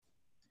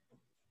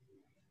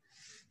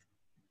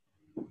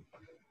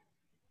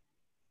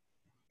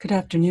Good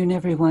afternoon,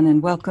 everyone,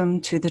 and welcome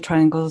to the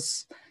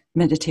Triangles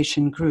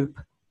Meditation Group.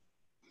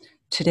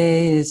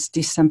 Today is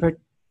December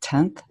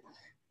 10th,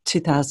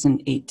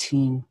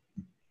 2018.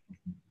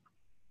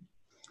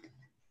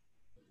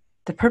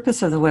 The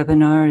purpose of the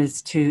webinar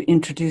is to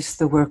introduce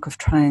the work of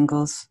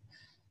Triangles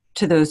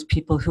to those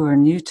people who are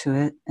new to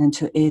it and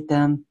to aid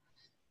them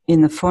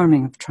in the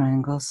forming of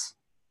Triangles,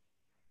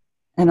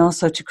 and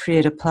also to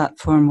create a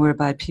platform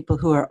whereby people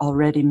who are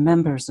already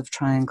members of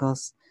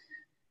Triangles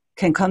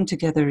can come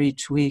together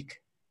each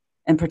week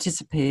and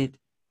participate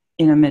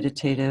in a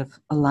meditative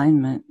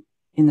alignment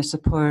in the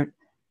support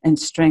and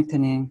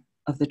strengthening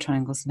of the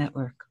Triangles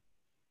network.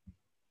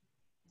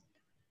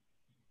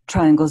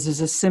 Triangles is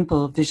a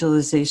simple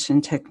visualization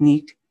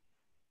technique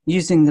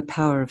using the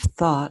power of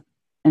thought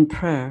and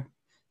prayer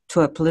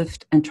to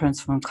uplift and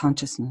transform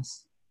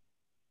consciousness.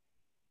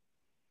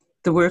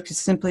 The work is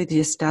simply the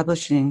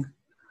establishing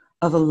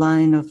of a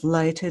line of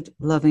lighted,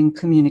 loving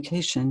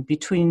communication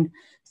between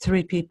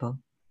three people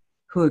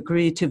who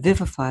agree to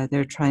vivify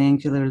their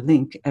triangular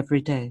link every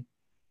day.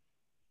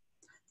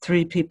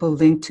 Three people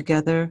linked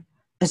together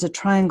as a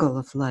triangle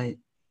of light,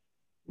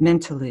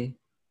 mentally,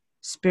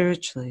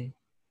 spiritually,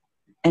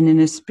 and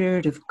in a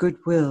spirit of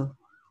goodwill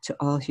to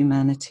all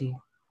humanity.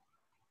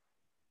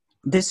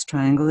 This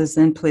triangle is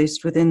then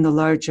placed within the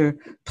larger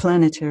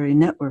planetary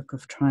network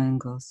of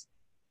triangles.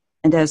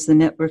 And as the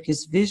network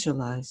is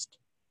visualized,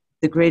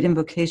 the great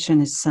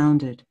invocation is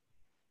sounded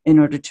in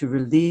order to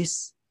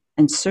release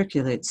and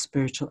circulate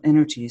spiritual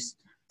energies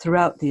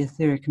throughout the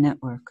etheric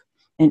network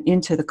and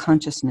into the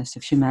consciousness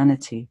of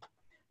humanity,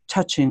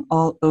 touching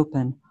all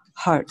open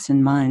hearts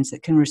and minds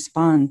that can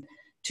respond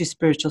to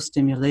spiritual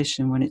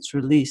stimulation when it's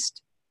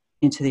released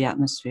into the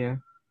atmosphere.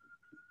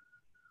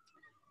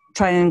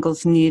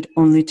 Triangles need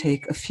only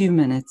take a few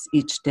minutes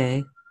each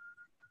day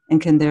and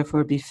can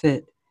therefore be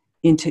fit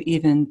into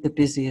even the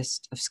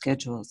busiest of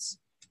schedules.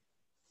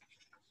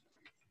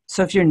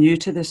 So if you're new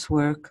to this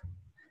work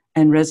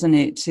and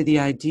resonate to the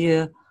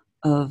idea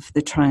of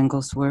the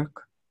Triangles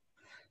work,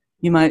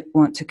 you might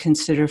want to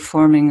consider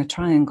forming a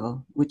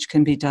triangle, which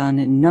can be done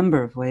in a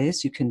number of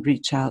ways. You can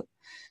reach out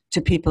to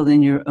people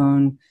in your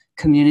own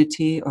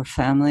community or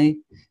family,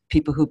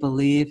 people who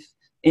believe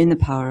in the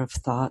power of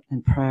thought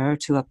and prayer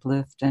to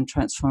uplift and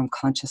transform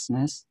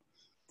consciousness.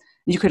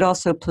 You could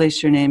also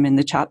place your name in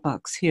the chat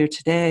box here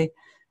today,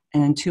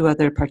 and two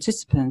other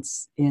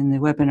participants in the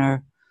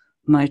webinar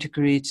might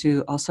agree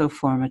to also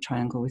form a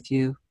triangle with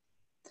you.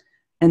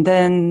 And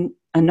then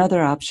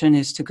another option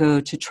is to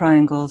go to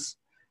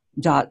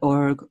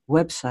triangles.org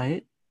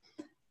website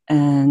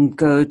and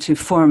go to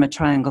Form a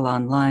Triangle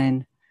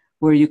Online,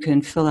 where you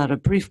can fill out a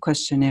brief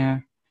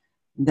questionnaire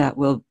that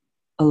will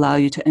allow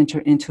you to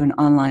enter into an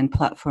online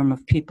platform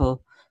of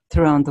people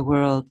throughout the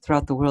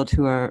world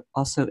who are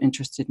also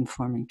interested in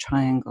forming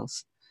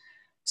triangles.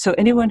 So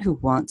anyone who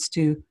wants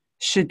to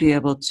should be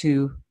able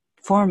to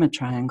form a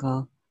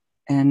triangle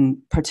and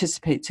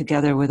participate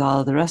together with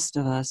all the rest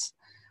of us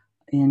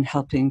in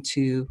helping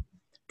to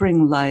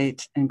bring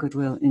light and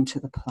goodwill into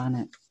the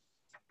planet.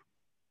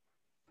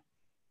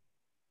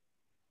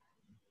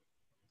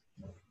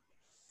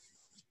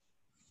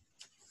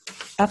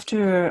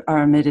 After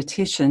our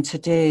meditation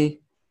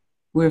today,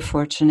 we're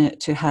fortunate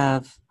to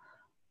have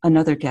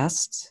another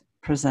guest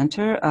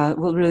presenter. It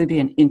will really be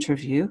an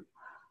interview.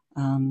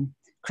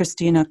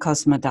 Christina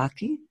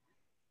Kosmadaki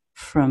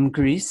from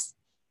Greece.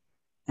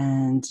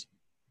 And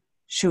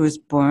she was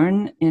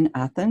born in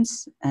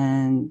Athens,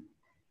 and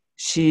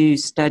she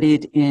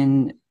studied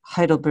in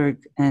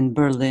Heidelberg and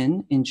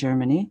Berlin in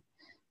Germany.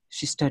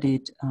 She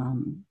studied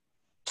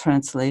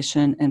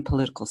translation and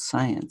political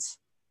science.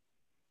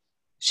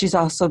 She's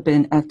also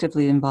been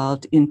actively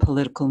involved in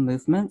political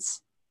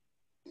movements,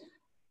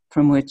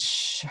 from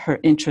which her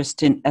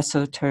interest in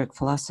esoteric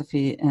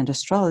philosophy and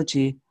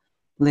astrology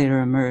later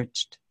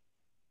emerged.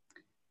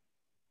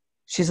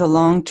 She's a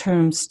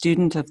long-term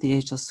student of the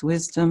Ageless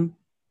Wisdom,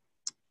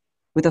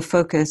 with a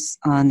focus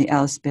on the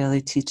Alice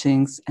Bailey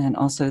teachings and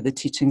also the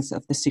teachings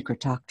of the Secret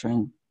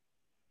Doctrine.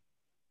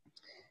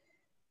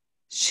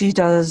 She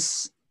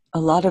does a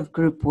lot of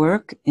group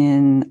work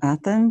in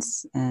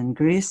Athens and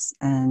Greece,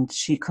 and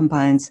she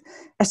combines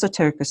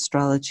esoteric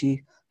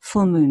astrology,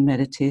 full moon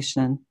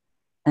meditation,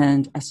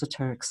 and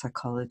esoteric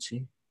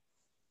psychology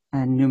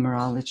and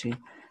numerology.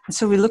 And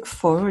so we look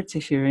forward to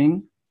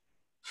hearing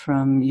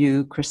from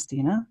you,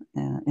 Christina,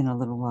 in a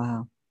little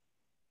while.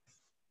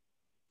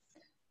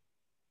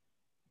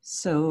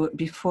 So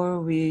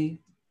before we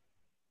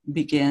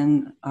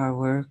begin our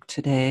work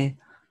today,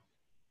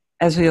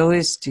 as we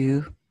always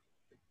do,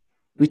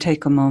 we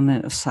take a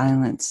moment of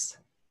silence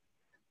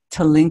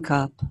to link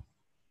up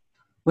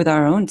with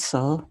our own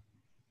soul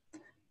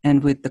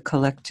and with the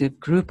collective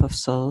group of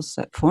souls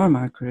that form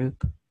our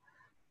group.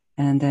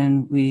 And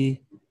then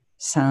we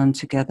sound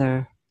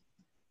together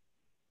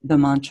the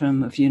mantra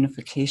of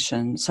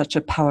unification, such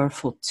a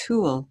powerful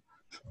tool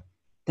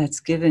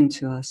that's given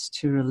to us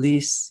to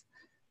release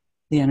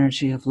the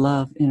energy of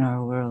love in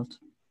our world.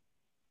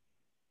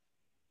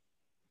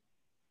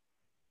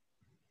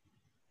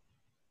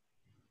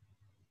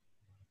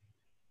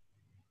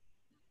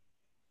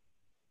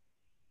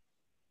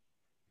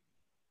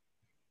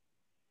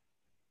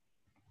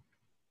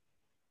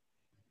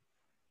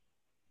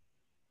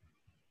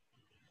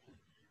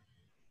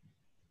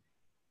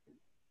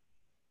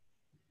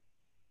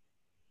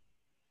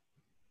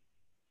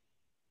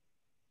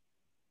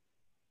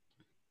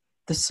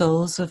 The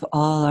souls of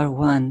all are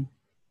one,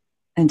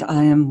 and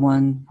I am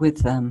one with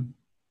them.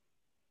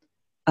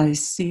 I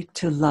seek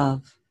to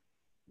love,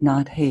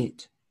 not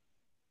hate.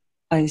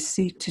 I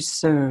seek to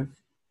serve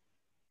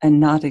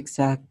and not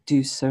exact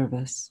due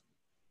service.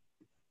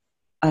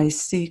 I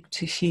seek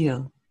to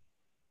heal,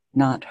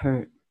 not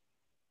hurt.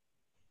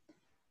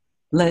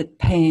 Let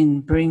pain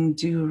bring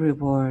due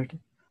reward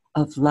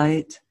of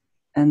light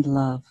and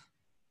love.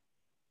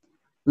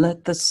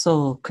 Let the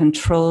soul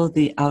control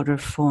the outer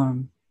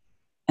form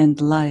and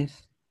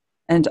life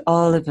and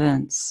all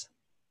events,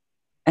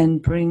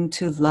 and bring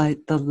to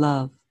light the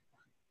love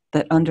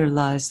that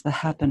underlies the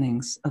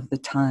happenings of the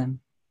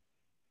time.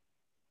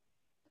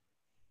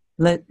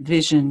 Let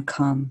vision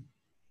come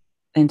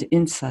and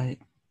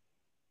insight.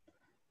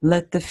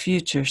 Let the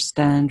future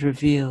stand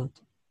revealed.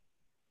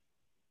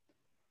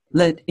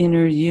 Let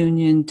inner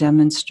union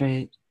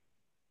demonstrate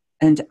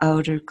and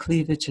outer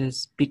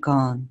cleavages be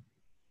gone.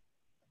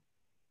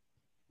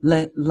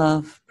 Let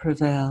love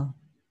prevail.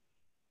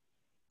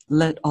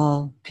 Let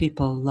all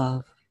people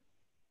love.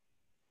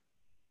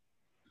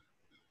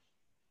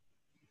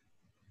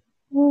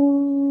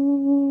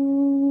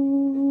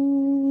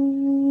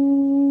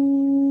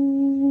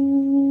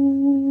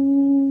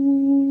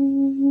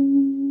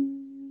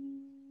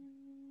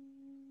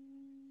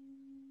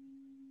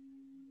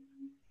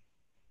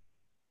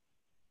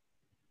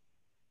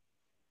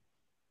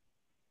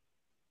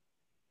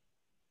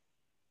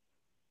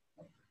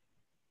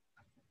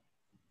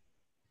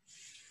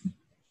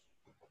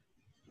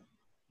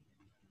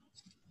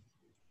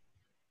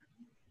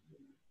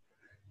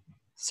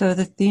 So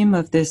the theme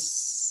of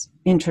this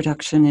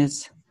introduction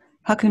is,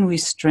 how can we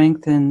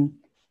strengthen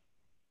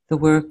the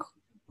work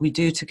we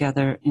do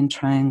together in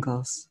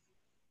triangles?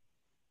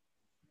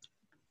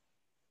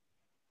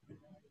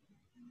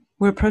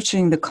 We're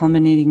approaching the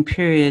culminating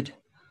period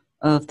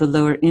of the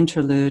lower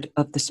interlude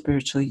of the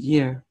spiritual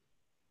year.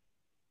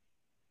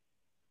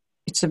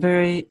 It's a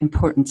very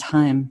important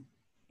time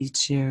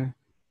each year.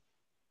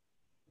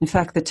 In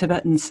fact, the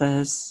Tibetan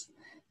says,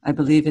 I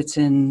believe it's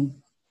in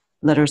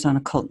Letters on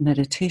Occult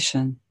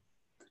Meditation,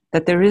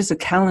 that there is a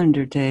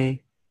calendar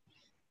day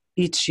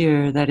each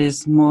year that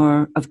is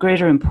of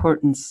greater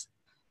importance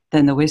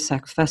than the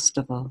Wesak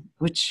festival,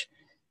 which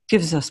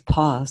gives us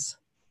pause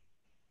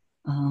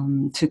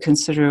to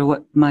consider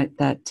what might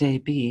that day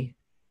be.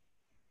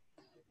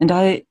 And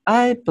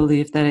I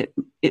believe that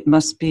it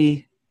must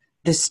be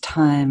this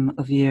time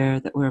of year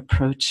that we're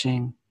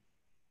approaching,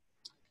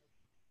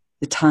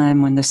 the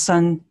time when the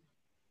sun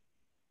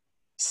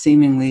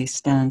seemingly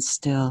stands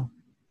still,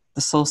 the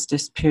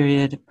solstice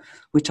period,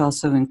 which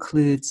also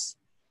includes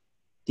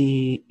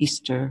the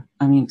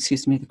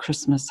the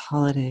Christmas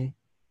holiday.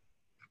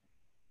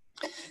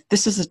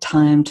 This is a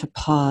time to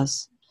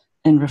pause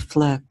and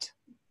reflect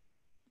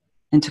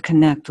and to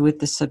connect with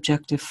the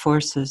subjective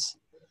forces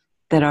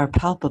that are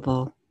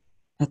palpable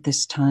at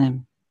this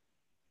time.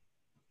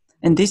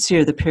 And this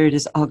year, the period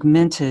is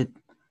augmented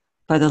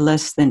by the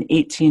less than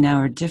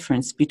 18-hour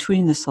difference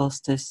between the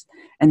solstice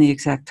and the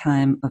exact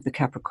time of the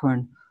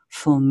Capricorn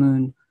full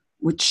moon,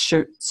 which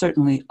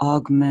certainly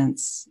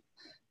augments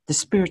the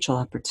spiritual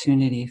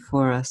opportunity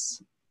for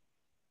us.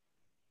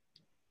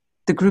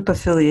 The group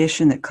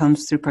affiliation that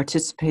comes through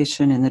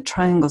participation in the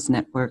Triangles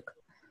Network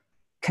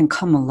can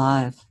come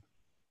alive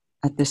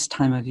at this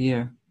time of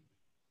year.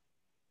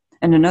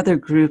 And another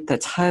group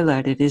that's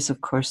highlighted is,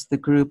 of course, the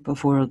group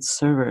of world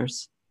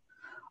servers,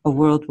 a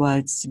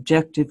worldwide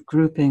subjective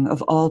grouping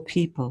of all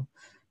people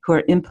who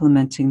are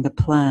implementing the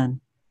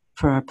plan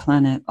for our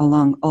planet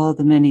along all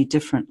the many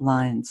different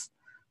lines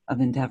of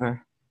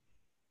endeavor.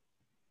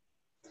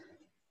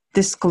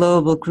 This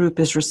global group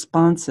is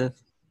responsive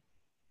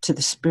to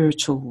the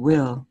spiritual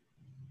will.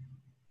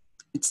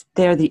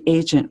 They're the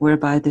agent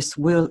whereby this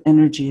will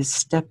energy is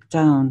stepped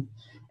down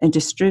and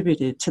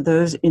distributed to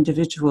those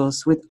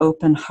individuals with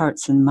open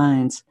hearts and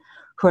minds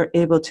who are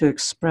able to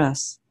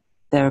express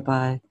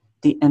thereby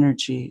the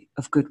energy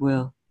of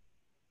goodwill.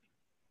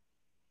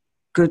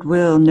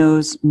 Goodwill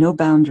knows no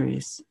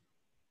boundaries.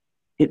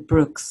 It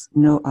brooks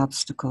no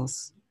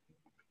obstacles.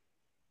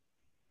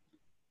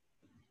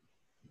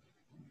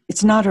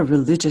 It's not a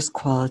religious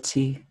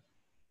quality,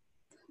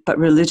 but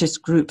religious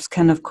groups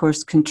can, of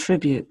course,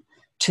 contribute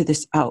to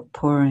this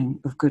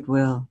outpouring of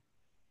goodwill.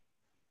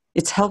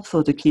 It's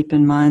helpful to keep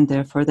in mind,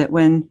 therefore, that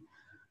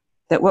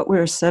what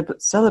we're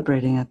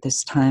celebrating at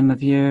this time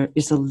of year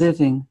is a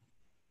living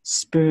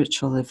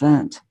spiritual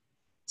event,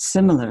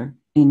 similar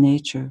in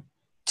nature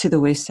to the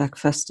Wesak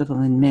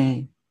festival in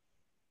May.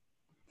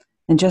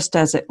 And just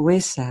as at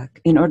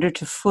Wesak, in order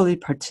to fully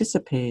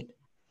participate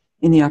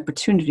in the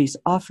opportunities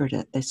offered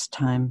at this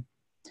time,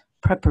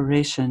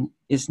 preparation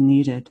is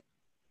needed.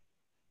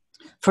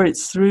 For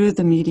it's through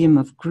the medium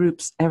of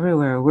groups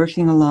everywhere,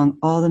 working along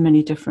all the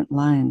many different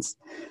lines,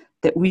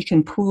 that we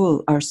can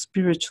pool our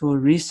spiritual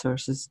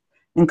resources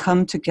and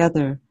come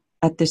together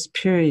at this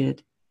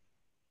period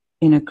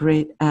in a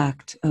great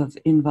act of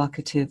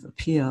invocative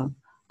appeal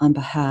on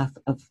behalf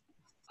of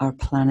our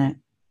planet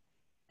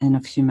and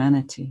of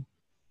humanity.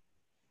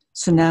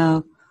 So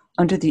now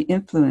Under the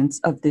influence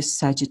of this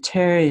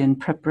Sagittarian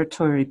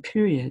preparatory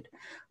period,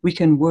 we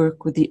can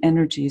work with the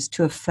energies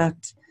to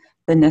effect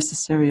the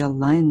necessary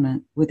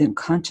alignment within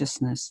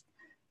consciousness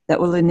that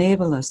will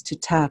enable us to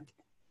tap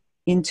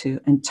into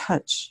and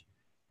touch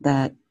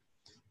that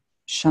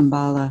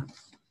Shambhala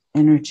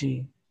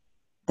energy,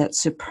 that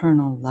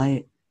supernal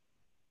light,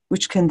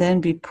 which can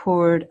then be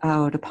poured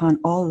out upon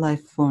all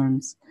life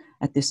forms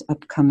at this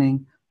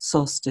upcoming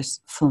solstice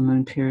full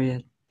moon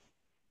period.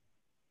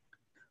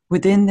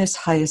 Within this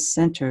highest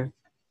center,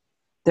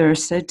 there are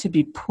said to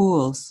be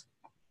pools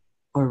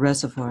or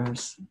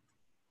reservoirs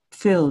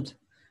filled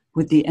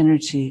with the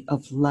energy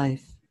of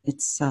life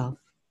itself.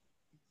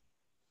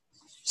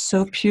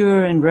 So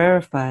pure and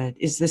rarefied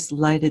is this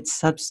lighted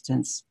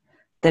substance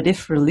that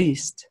if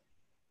released,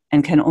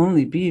 and can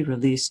only be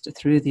released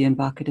through the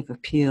invocative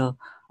appeal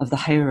of the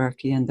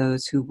hierarchy and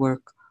those who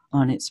work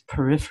on its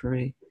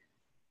periphery,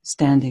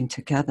 standing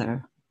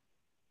together,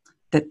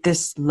 that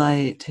this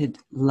lighted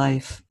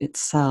life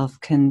itself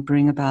can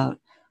bring about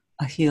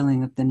a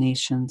healing of the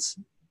nations.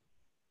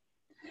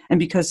 And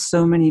because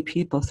so many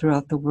people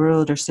throughout the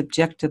world are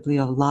subjectively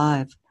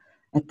alive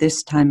at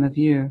this time of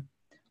year,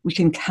 we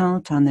can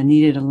count on the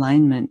needed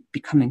alignment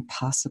becoming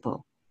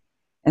possible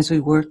as we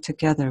work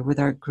together with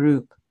our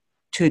group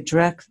to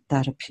address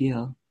that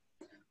appeal,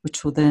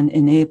 which will then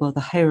enable the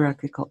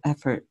hierarchical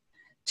effort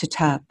to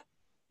tap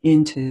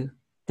into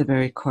the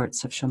very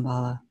courts of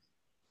Shambhala.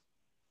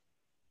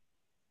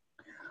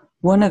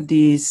 One of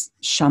these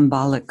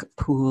Shambhalic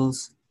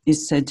pools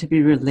is said to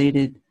be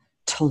related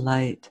to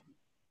light,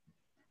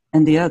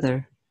 and the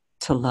other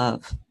to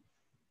love.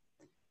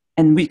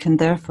 And we can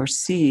therefore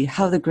see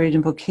how the great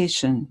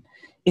invocation,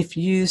 if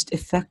used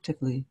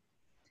effectively,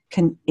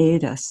 can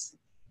aid us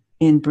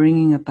in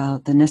bringing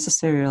about the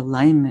necessary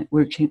alignment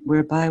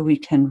whereby we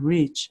can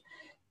reach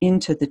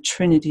into the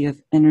trinity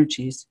of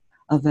energies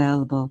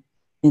available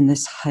in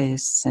this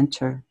highest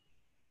center,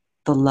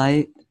 the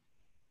light,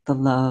 the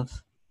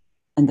love,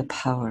 and the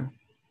power.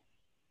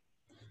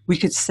 We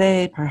could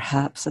say,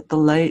 perhaps, that the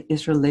light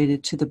is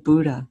related to the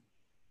Buddha,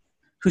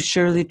 who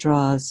surely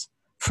draws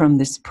from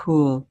this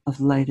pool of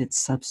lighted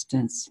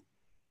substance.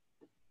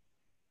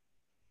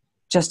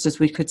 Just as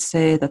we could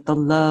say that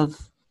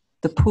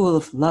the pool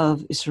of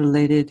love is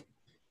related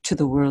to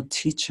the world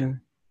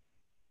teacher,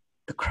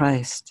 the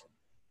Christ,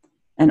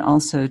 and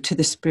also to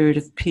the spirit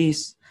of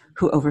peace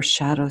who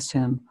overshadows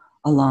him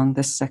along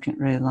the second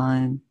ray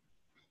line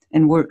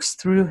and works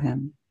through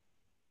him.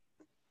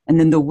 And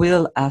then the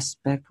will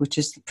aspect, which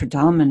is the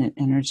predominant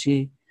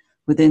energy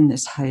within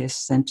this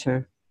highest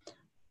center,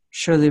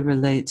 surely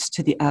relates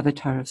to the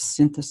avatar of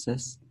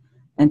synthesis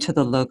and to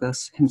the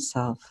Logos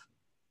himself.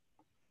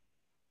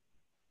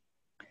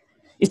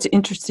 It's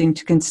interesting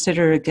to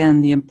consider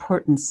again the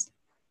importance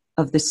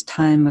of this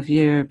time of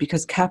year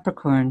because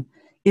Capricorn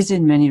is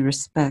in many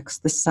respects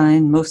the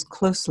sign most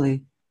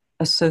closely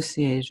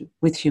associated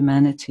with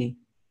humanity,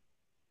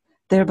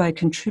 thereby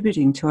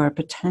contributing to our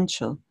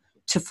potential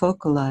to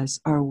focalize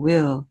our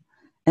will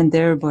and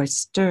thereby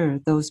stir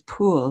those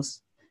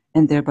pools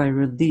and thereby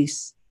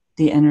release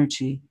the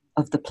energy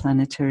of the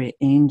planetary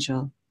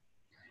angel,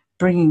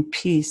 bringing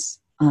peace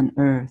on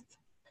earth,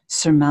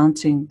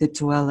 surmounting the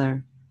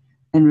dweller,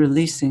 and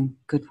releasing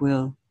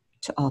goodwill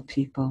to all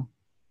people.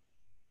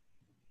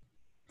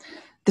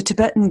 The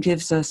Tibetan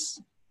gives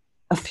us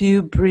a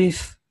few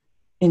brief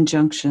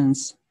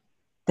injunctions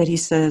that he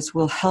says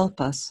will help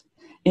us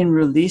in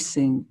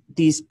releasing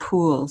these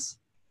pools,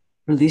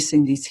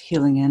 releasing these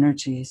healing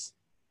energies.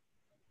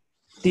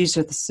 These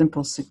are the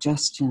simple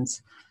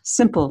suggestions,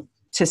 simple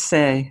to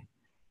say,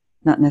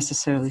 not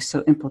necessarily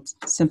so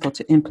simple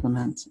to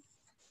implement.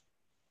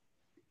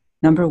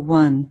 Number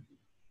one,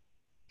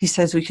 he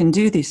says we can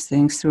do these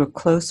things through a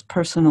close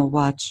personal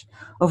watch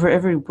over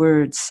every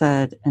word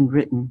said and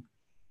written,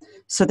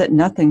 so that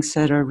nothing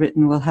said or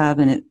written will have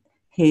in it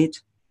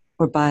hate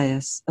or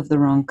bias of the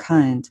wrong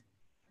kind,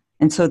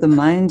 and so the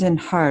mind and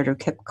heart are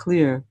kept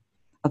clear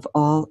of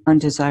all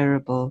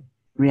undesirable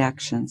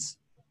reactions.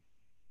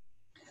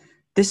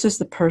 This is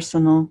the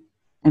personal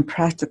and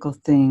practical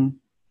thing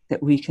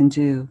that we can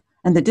do,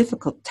 and the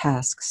difficult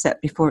task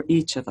set before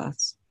each of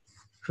us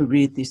who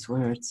read these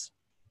words.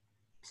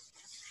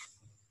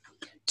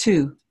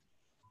 2,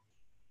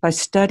 by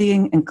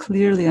studying and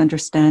clearly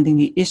understanding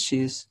the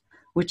issues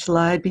which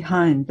lie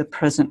behind the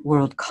present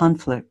world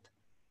conflict,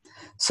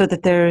 so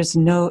that there is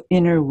no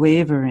inner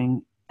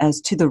wavering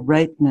as to the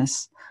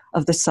rightness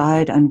of the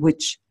side on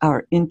which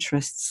our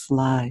interests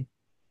lie,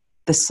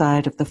 the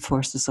side of the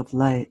forces of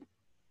light.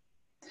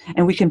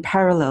 And we can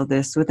parallel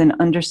this with an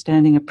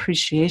understanding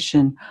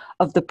appreciation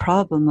of the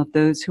problem of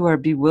those who are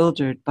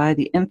bewildered by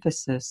the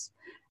emphasis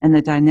and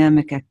the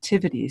dynamic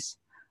activities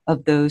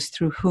of those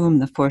through whom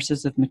the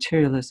forces of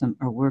materialism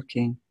are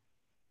working.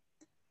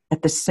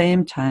 At the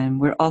same time,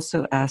 we're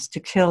also asked to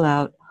kill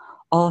out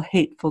all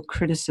hateful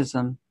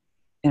criticism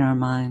in our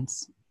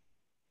minds.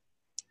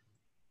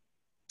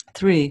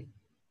 3,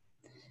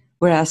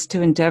 we're asked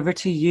to endeavor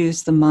to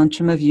use the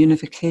mantra of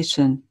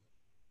unification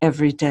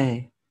every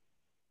day.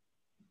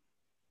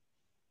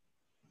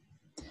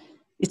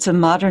 It's a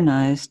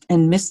modernized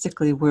and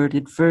mystically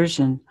worded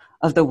version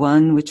of the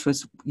one which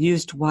was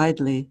used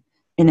widely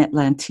in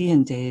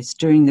Atlantean days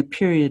during the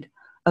period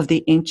of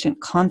the ancient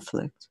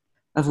conflict,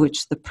 of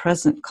which the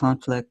present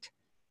conflict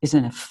is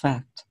an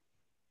effect.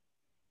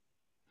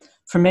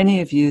 For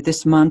many of you,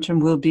 this mantra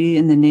will be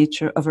in the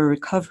nature of a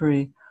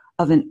recovery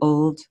of an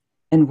old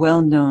and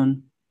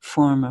well-known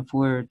form of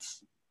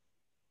words.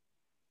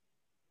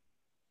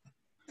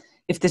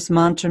 If this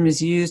mantra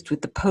is used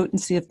with the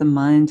potency of the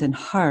mind and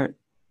heart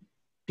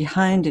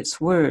behind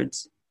its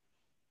words,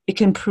 it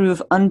can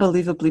prove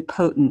unbelievably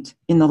potent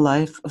in the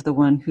life of the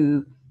one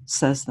who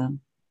says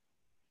them.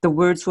 The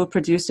words will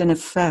produce an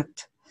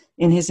effect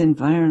in his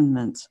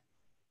environment,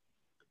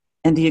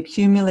 and the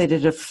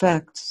accumulated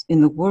effects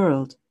in the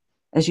world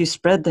as you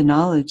spread the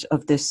knowledge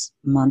of this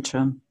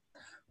mantra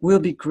will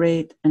be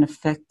great and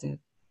effective.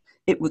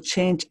 It will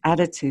change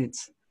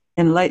attitudes,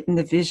 enlighten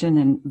the vision,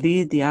 and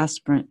lead the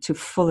aspirant to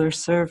fuller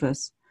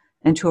service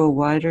and to a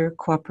wider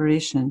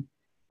cooperation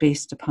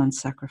based upon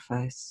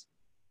sacrifice.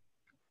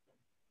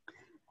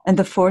 And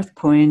the fourth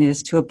point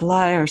is to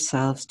apply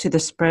ourselves to the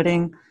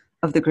spreading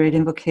of the great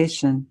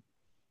invocation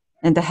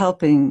and the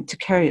helping to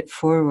carry it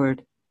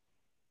forward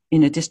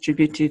in a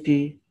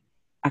distributive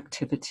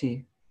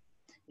activity.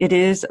 It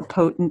is a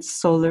potent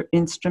solar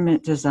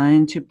instrument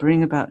designed to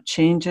bring about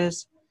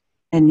changes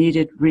and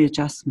needed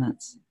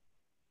readjustments.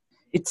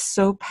 It's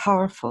so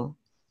powerful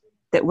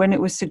that when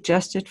it was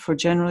suggested for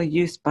general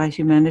use by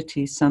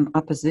humanity, some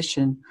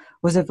opposition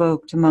was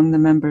evoked among the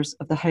members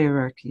of the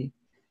hierarchy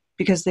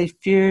because they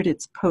feared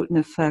its potent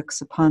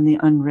effects upon the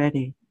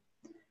unready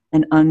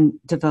and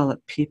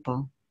undeveloped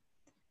people.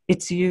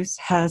 Its use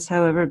has,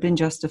 however, been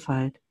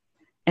justified,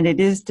 and it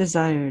is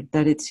desired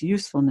that its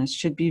usefulness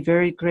should be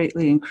very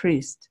greatly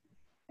increased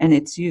and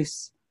its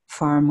use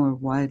far more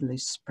widely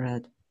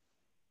spread.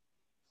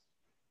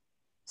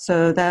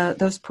 So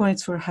those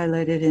points were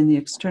highlighted in the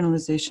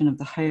externalization of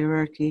the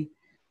hierarchy,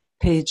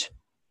 page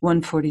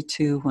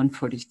 142,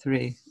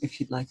 143, if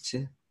you'd like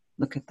to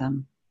look at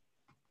them.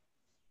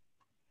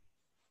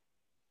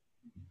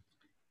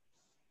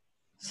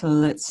 So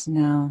let's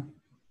now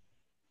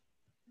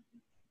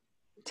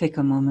take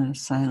a moment of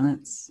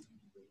silence.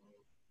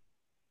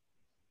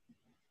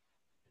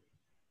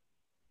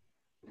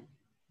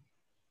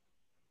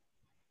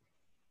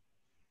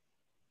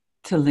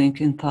 To link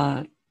in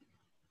thought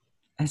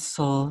as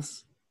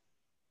souls,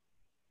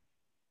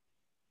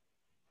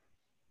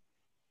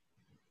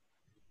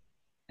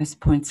 as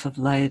points of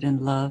light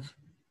and love,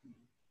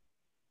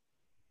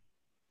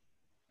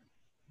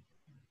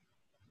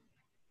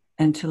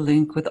 and to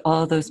link with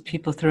all those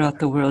people throughout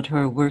the world who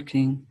are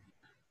working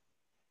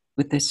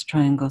with this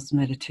Triangles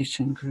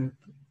meditation group.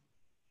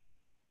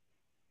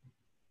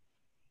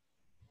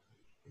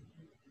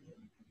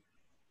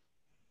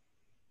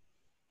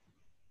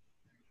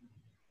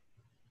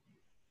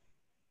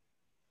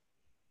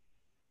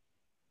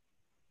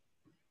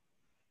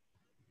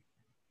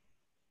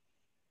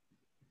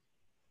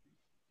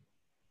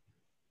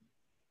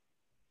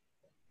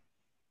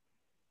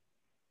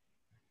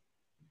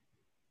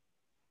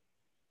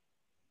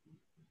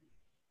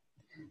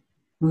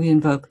 We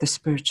invoke the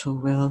spiritual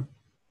will.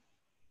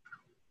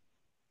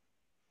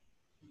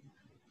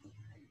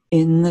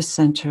 In the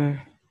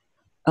center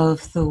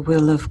of the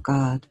will of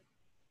God,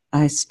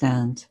 I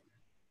stand.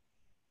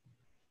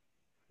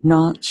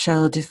 Naught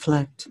shall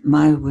deflect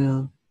my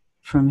will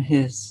from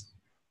His.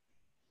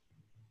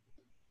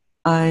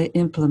 I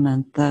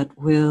implement that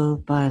will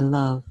by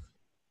love.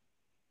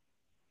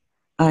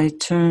 I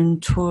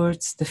turn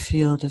towards the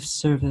field of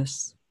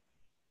service.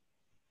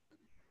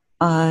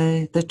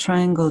 I, the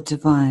triangle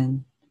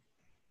divine,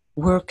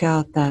 work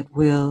out that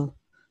will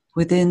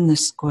within the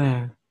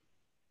square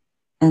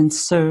and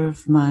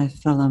serve my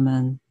fellow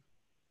men.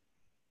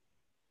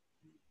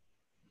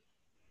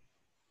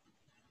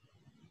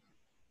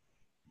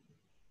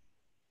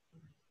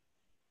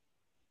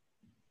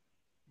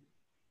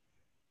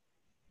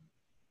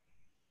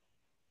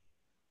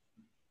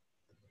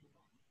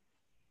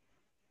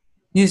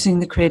 Using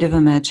the creative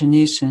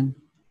imagination,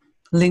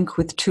 link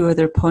with two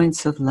other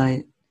points of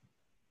light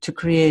to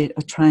create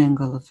a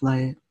triangle of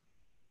light.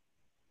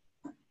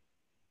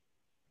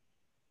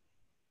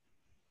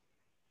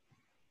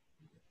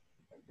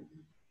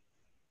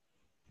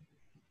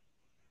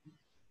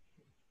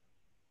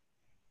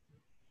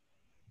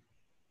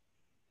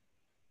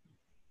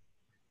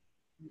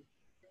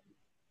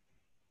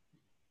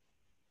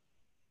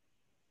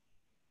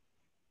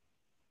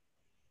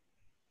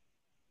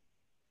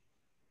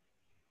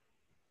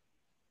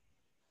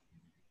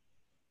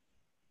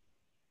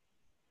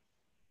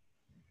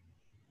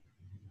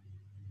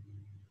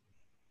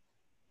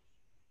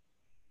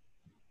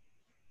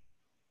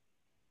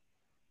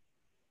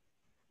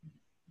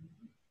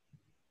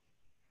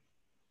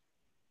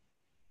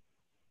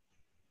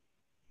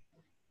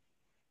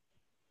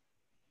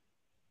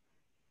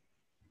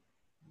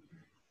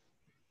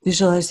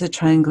 Visualize the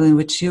triangle in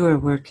which you are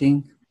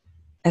working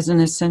as an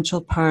essential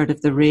part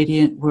of the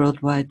radiant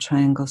worldwide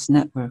triangles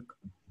network.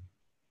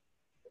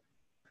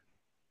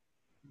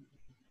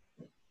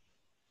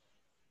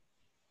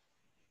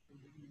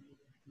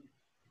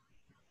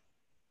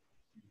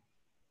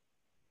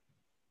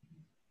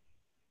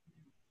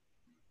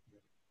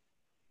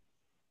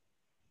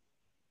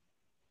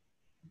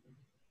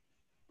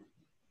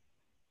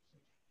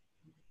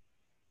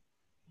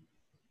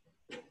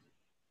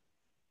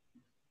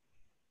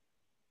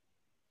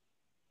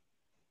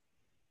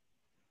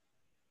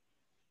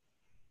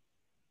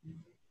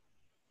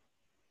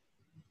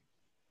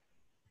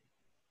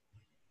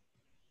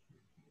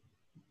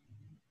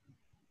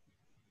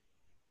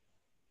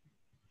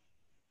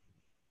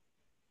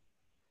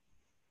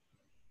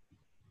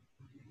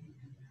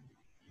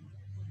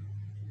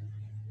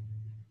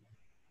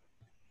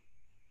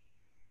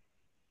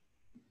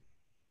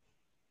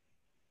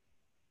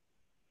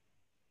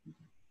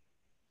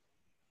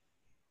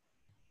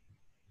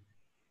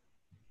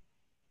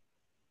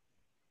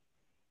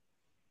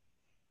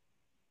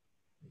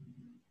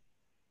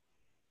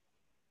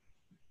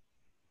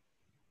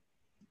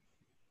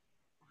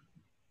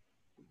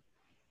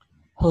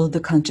 Hold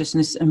the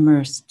consciousness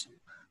immersed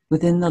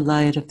within the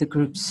light of the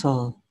group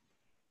soul,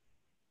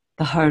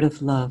 the heart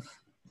of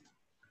love,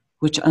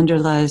 which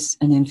underlies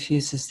and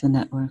infuses the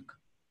network.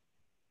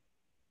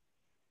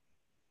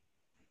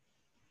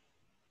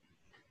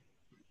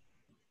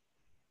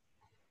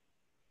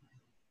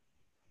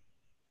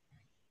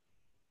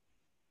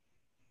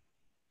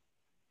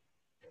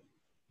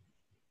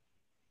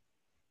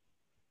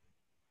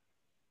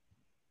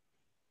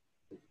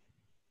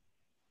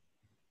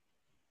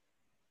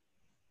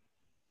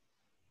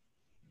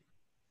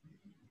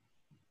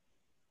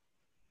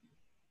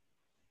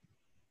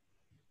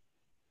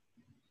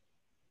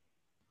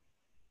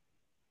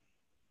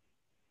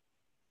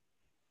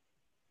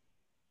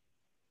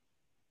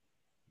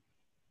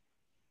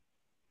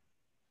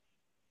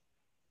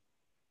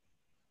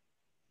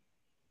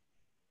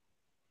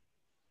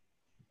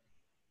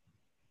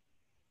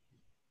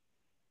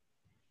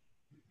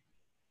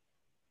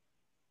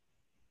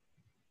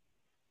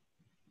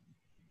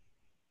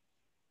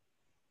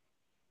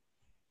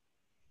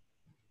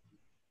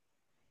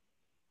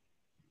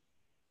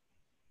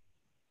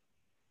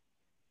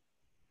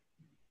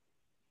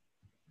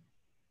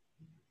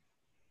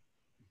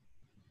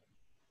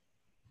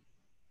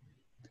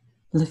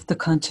 Lift the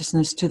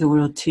consciousness to the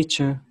world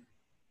teacher,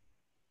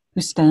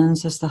 who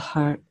stands as the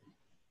heart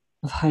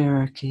of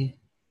hierarchy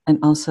and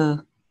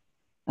also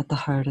at the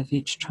heart of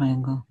each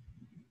triangle.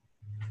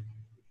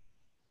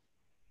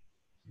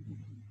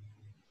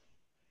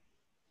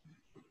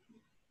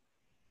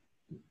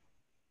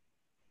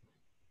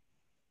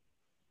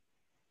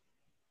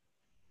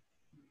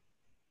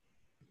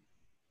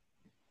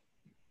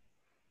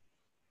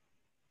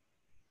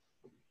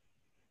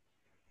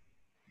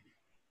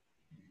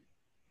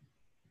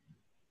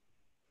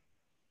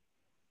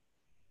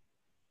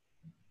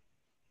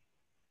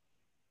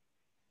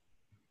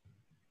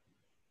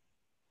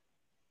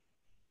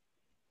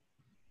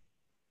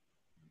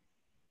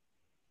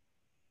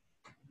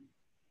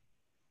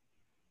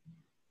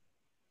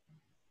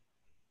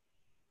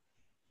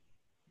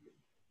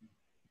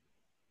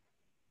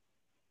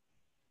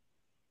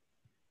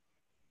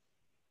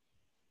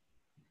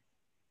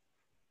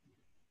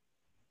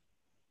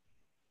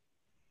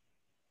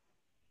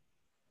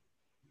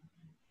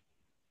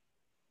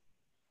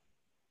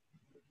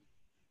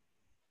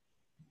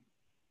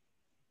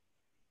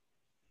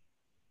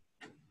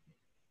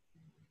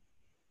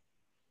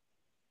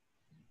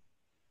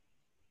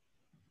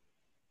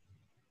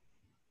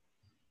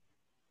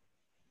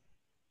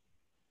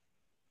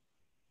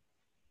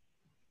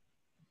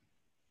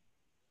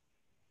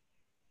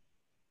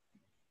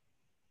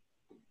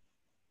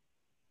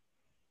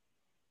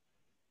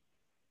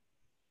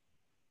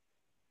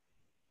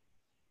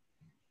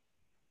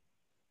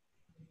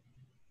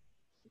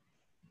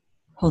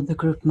 Hold the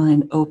group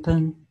mind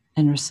open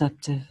and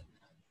receptive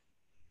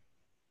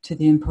to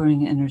the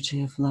impouring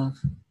energy of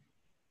love.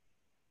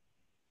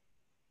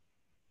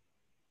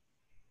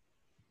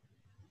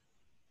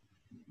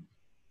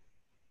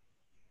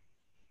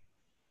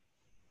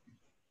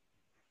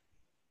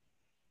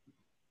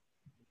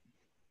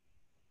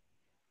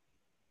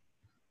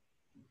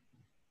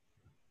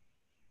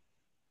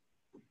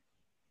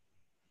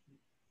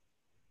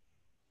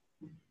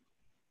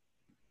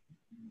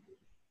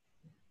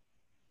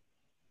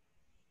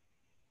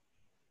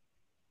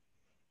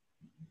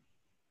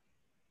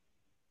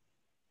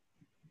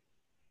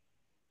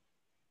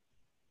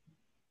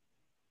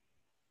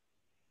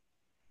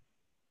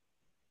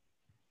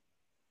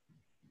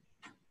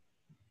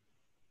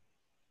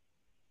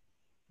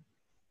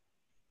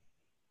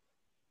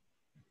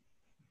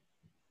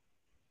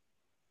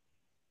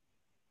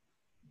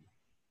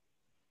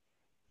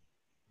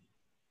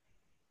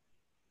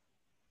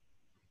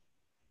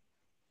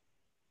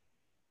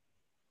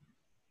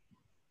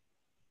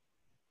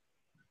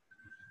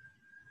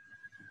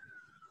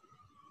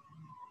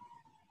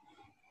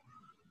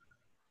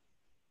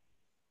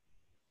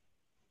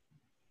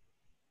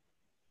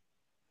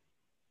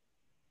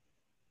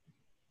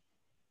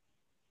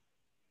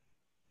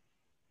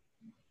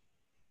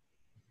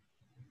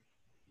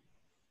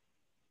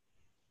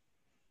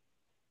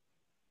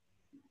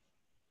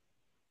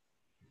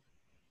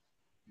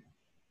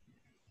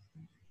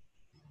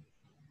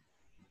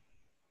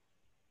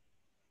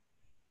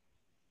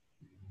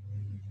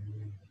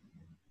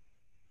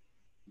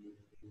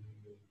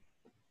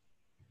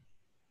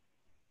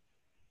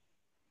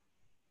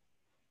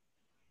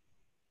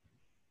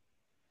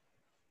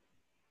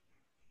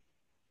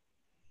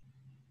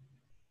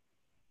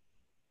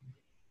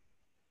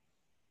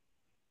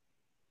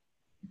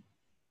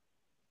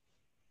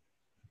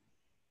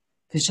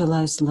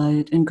 Visualize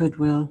light and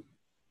goodwill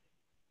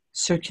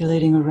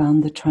circulating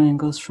around the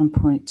triangles from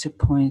point to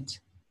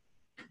point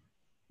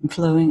and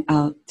flowing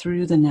out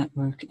through the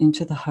network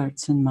into the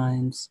hearts and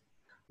minds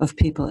of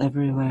people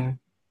everywhere,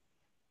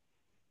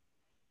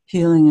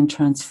 healing and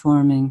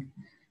transforming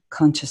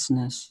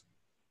consciousness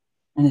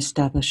and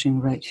establishing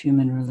right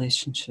human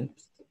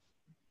relationships.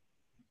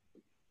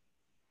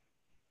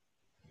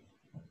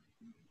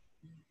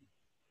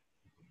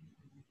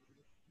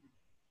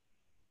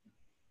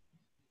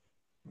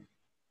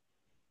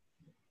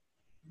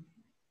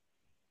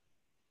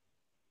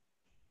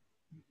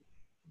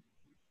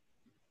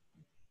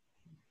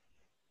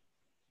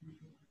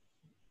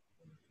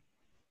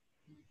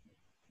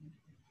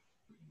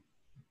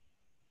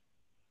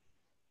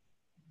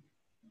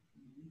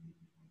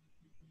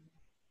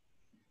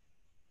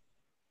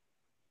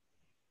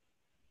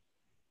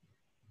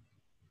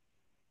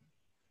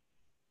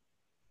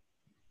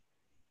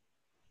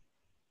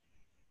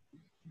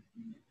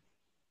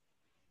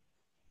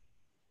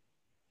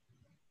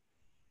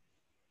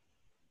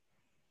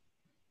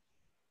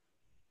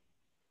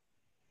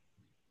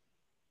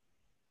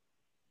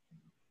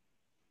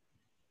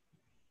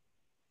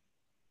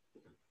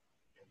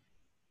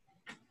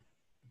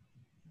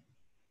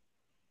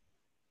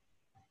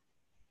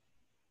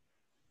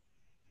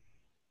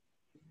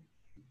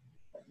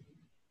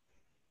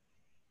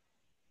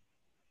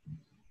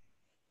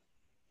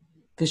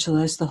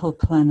 Visualize the whole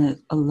planet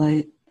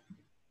alight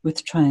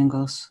with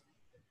triangles.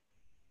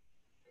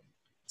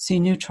 See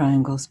new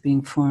triangles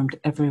being formed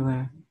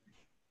everywhere.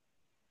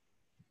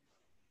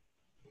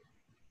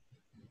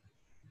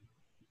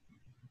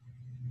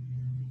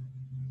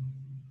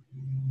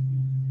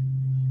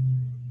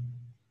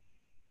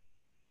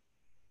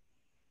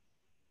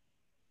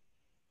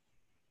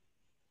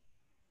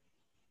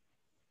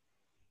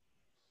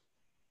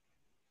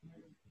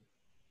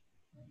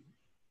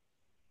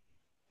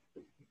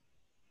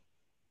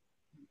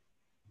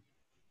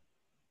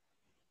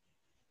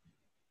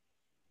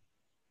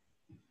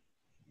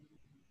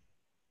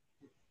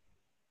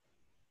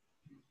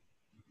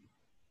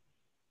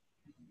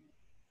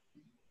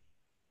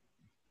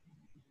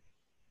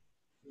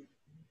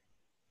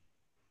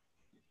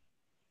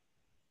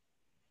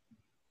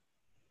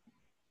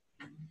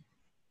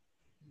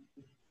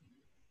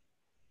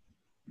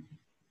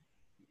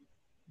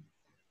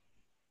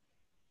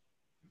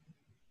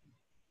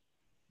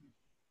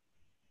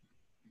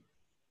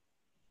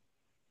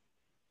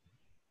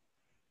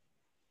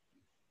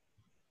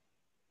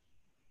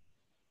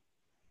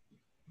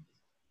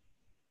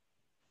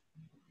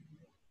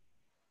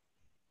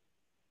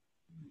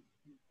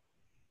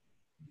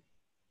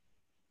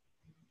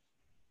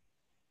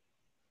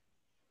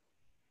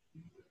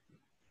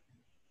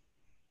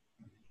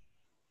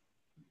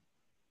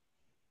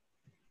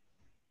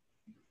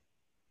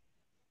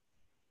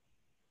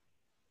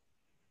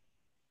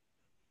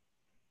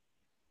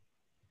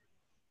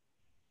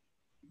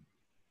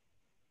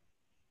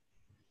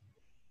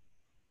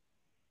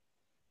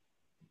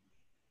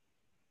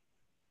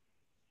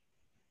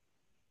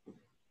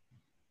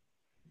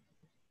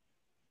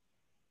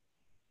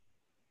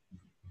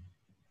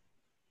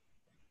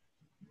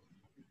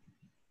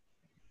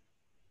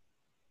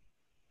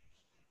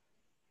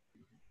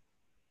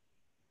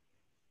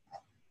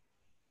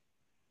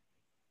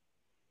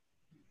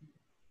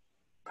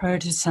 Prior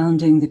to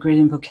sounding the great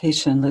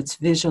invocation, let's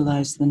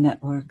visualize the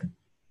network,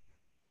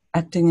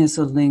 acting as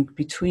a link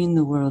between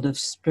the world of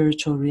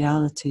spiritual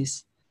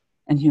realities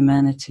and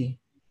humanity,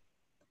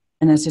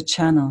 and as a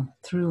channel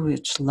through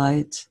which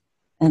light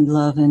and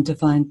love and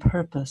divine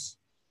purpose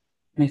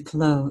may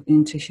flow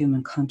into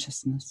human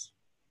consciousness.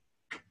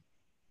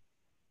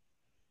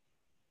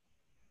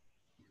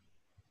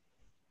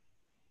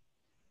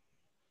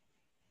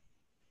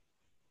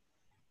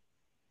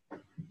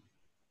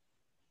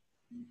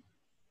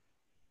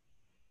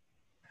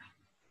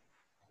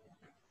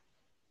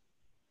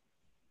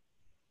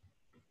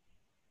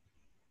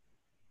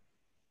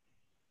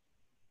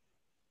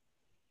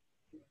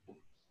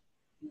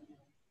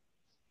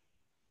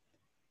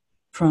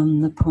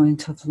 From the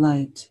point of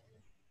light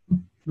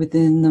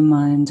within the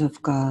mind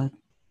of God,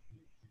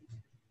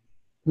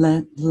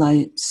 let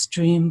light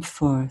stream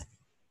forth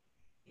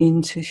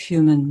into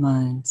human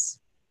minds.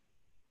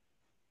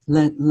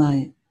 Let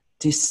light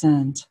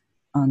descend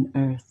on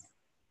earth.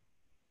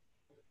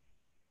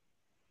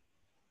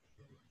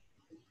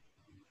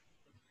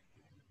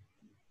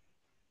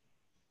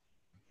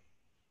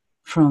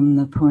 From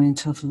the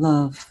point of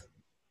love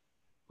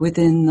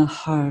within the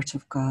heart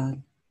of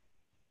God,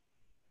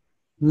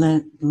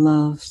 let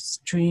love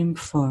stream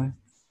forth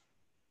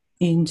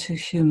into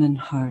human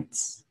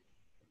hearts.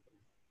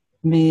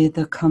 May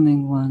the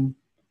coming one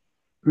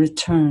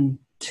return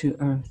to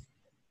earth.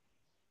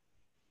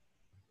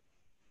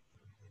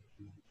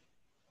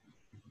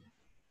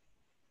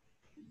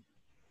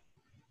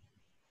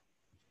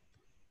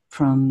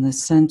 From the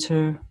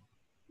center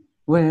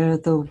where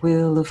the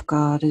will of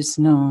God is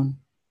known,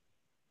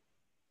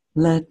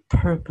 let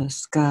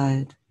purpose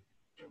guide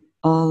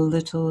all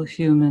little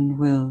human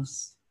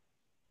wills,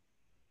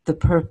 the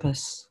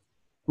purpose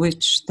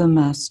which the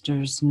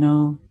masters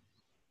know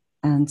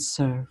and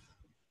serve.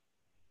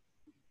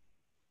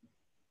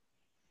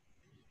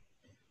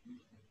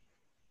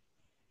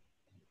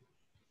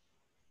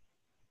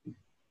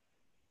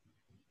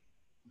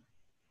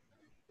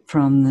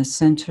 From the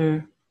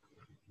center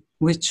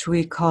which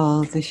we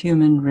call the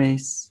human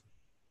race,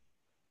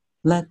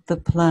 let the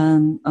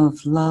plan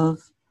of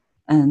love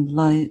and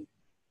light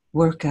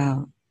work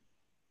out,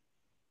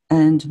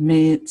 and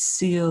may it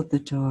seal the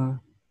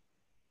door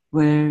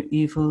where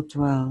evil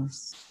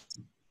dwells.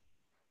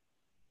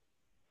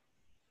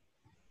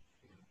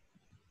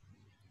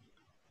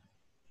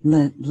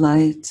 Let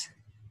light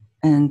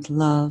and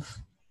love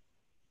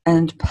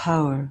and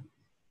power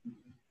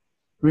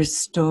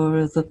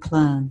restore the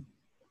plan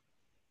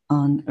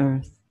on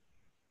earth.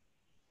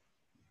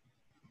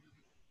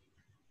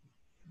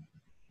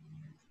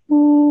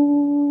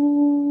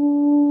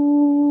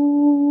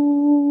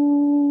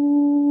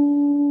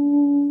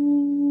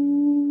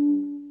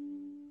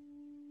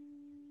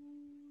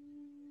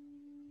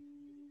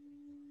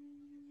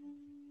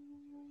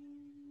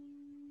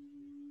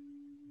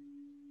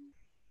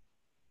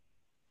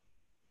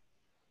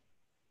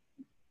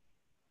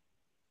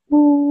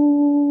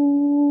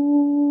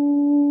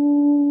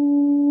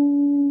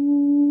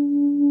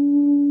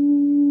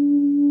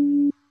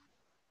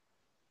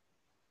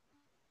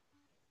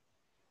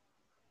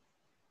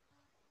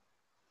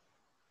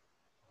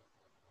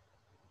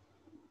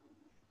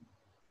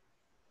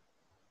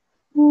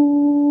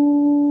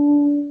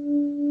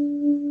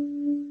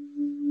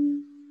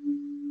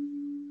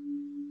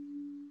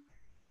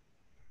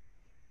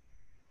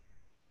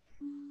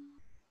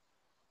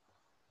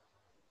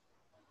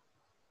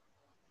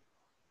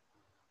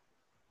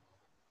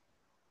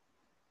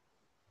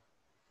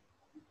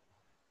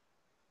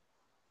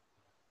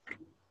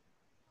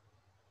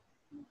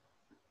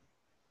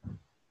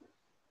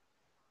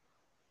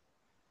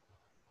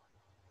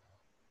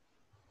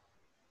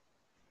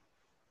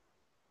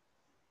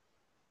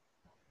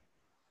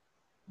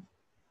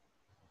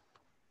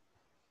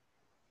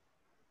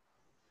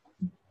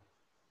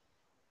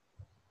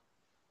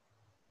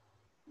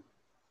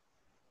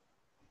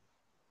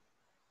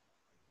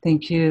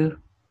 Thank you,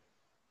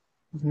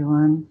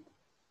 everyone.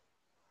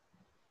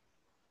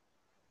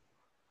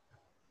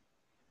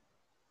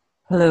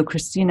 Hello,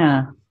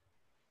 Christina.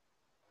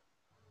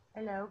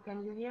 Hello,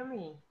 can you hear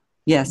me?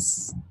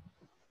 Yes.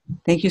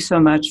 Thank you so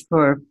much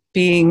for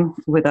being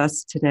with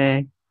us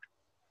today.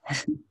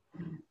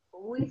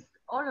 With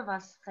all of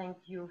us, thank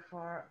you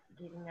for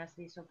giving us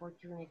this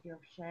opportunity of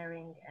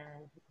sharing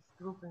and this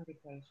group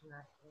invitation,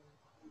 actually.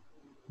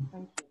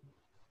 Thank you.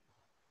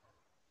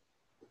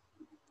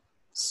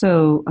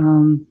 So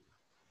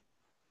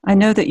I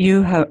know that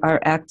you are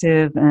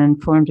active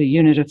and formed a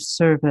unit of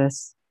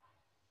service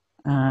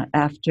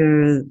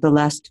after the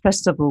last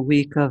festival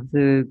week of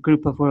the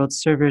Group of World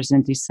Servers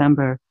in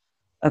December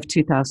of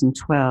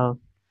 2012,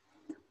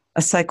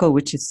 a cycle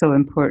which is so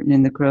important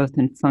in the growth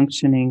and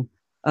functioning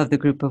of the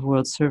Group of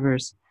World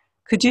Servers.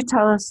 Could you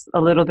tell us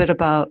a little bit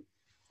about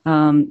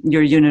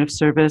your unit of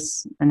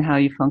service and how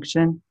you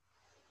function?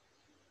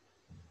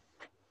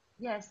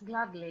 Yes,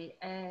 gladly.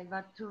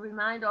 But to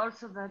remind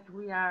also that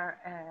we are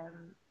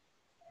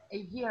a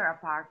year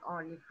apart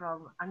only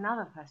from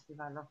another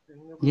festival of the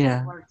New Group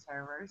of World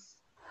Servers.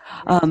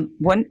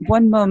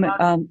 One moment.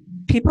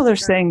 People are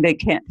saying they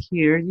can't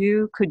hear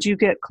you. Could you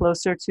get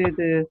closer to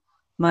the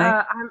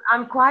mic?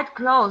 I'm quite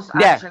close,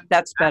 actually. Yeah,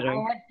 that's better.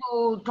 I had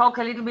to talk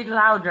a little bit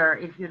louder,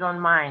 if you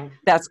don't mind.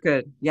 That's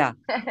good. Yeah.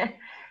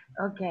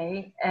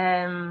 Okay.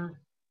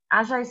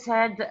 As I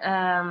said,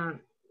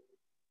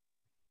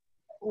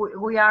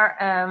 we are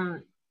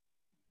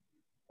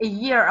a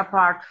year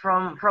apart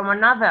from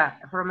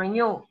a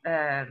new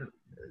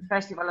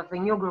festival of the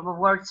New Group of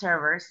World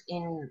Servers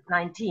in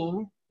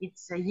 19.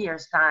 It's a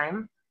year's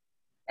time,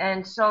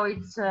 and so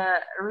it's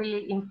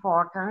really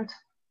important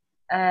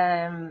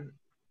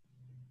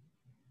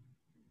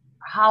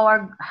how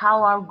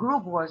our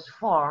group was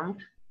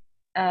formed.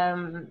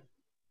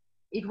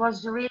 It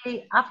was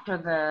really after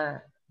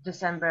the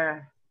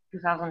December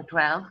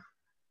 2012,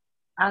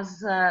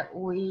 as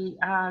we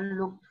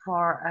looked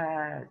for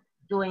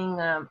doing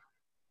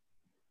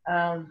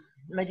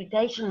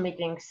meditation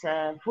meetings,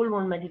 full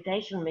moon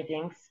meditation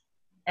meetings,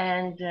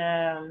 and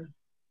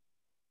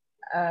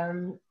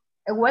a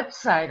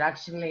website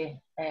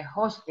actually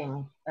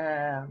hosting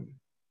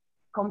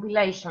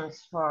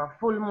compilations for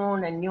full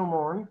moon and new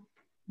moon.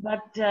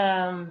 But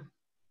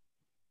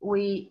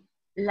we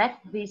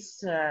left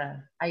this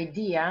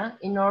idea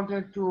in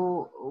order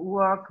to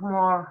work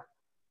more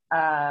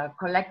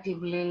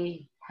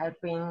collectively,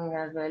 helping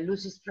the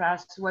Lucis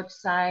Trust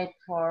website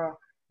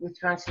with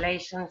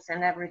translations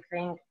and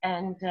everything.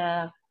 And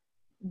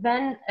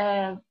then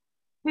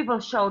people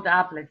showed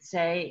up, let's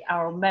say,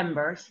 our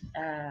members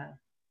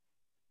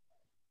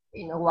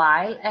in a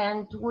while,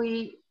 and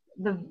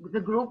the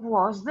group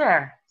was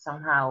there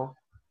somehow.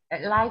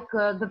 Like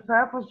the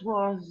purpose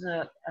was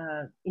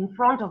in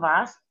front of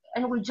us,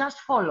 and we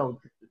just followed,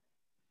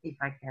 if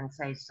I can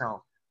say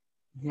so.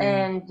 Yeah.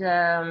 And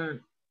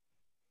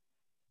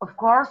of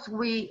course,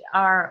 we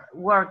are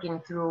working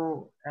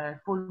through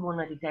full moon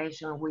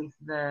meditation with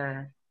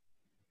the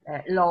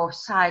law of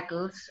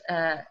cycles,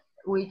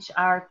 which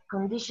are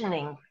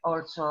conditioning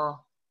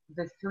also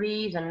the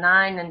 3, the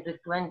 9, and the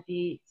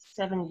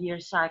 27-year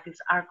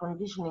cycles are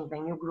conditioning the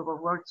New Group of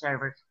World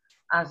Servers,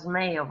 as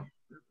many of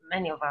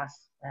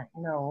us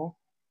know.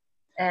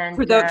 And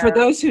for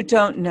those who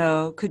don't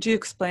know, could you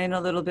explain a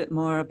little bit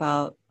more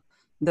about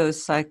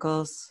those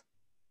cycles?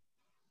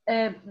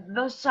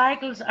 Those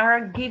cycles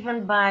are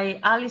given by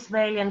Alice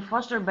Bailey and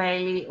Foster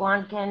Bailey.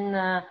 One can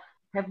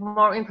have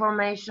more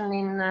information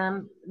in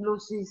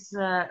Lucy's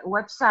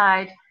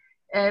website,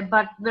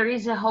 but there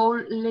is a whole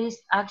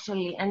list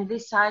actually, and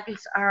these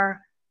cycles are,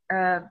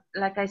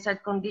 like I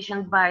said,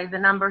 conditioned by the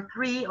number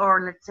 3,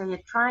 or let's say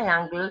a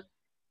triangle,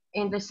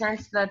 in the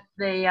sense that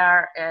they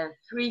are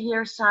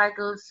 3-year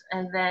cycles,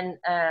 and then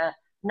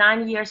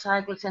 9-year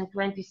cycles, and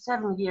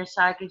 27-year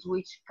cycles,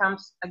 which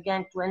comes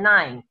again to a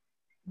 9.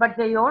 But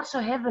they also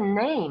have a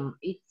name.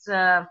 It's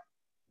the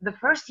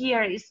first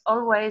year is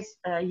always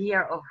a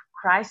year of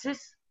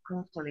crisis,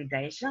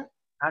 consolidation,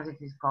 as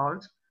it is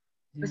called.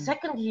 The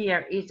second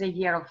year is a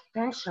year of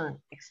tension,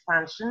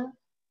 expansion.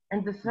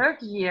 And the third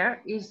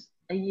year is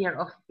a year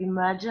of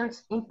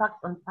emergence,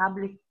 impact on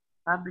public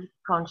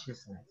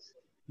consciousness.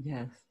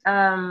 Yes.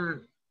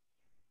 And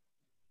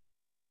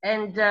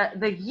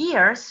the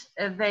years,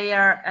 they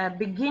are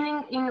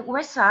beginning in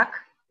Wesak,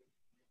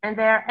 and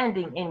they are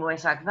ending in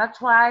Wesak. That's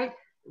why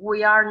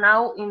we are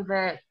now in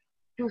the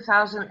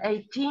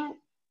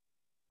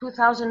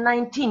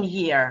 2018-2019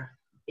 year.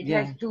 It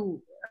has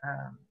two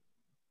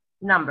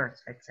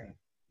numbers, let's say.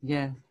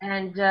 Yeah.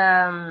 And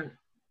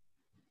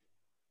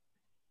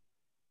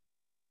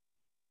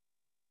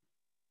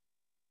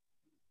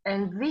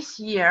this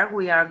year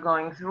we are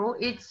going through,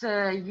 it's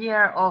a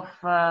year of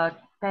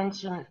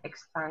tension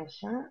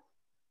expansion.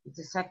 It's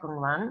the second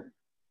one.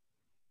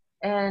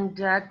 And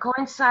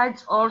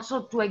coincides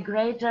also to a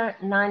greater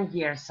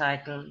 9-year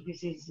cycle.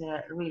 This is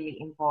really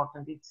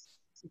important. It's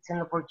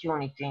an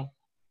opportunity.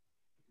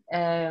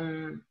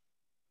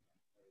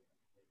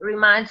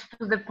 reminds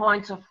to the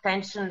points of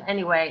tension.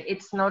 Anyway,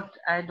 it's not,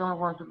 I don't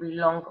want to be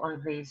long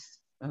on this.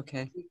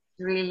 Okay. It's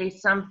really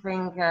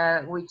something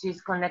which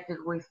is connected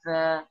with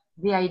the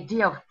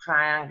idea of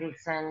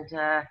triangles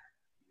and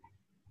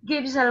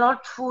gives a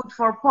lot food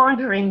for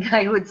pondering,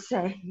 I would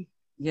say.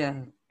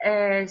 Yeah.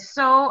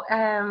 So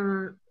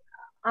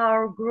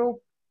our group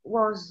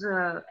was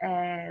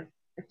a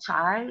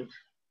child,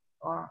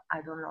 or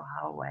I don't know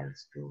how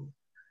else to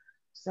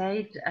say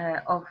it,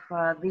 of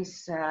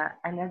these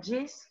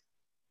energies.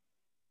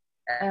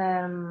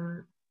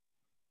 And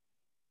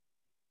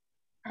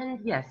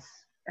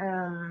yes.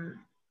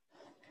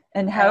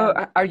 And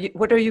how are you,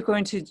 what are you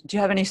going to, do you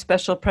have any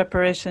special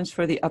preparations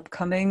for the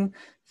upcoming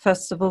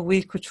festival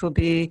week, which will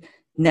be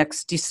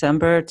next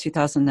December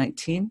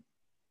 2019?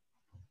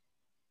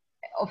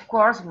 Of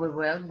course we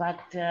will, but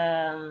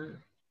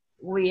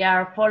we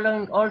are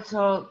following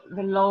also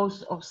the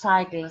laws of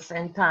cycles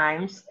and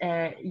times.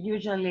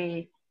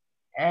 Usually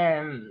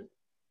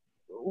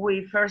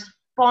we first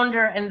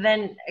ponder and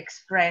then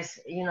express,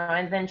 you know,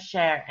 and then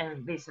share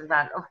and this and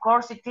that. Of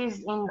course it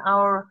is in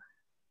our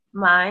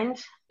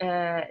mind,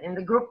 in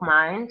the group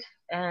mind,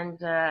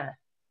 and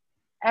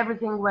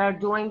everything we're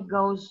doing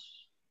goes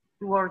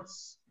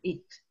towards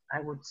it,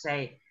 I would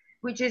say,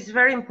 which is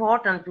very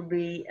important to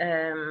be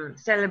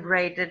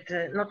celebrated,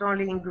 not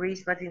only in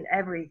Greece, but in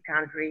every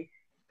country.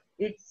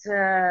 It's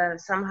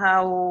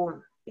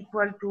somehow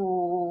equal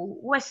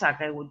to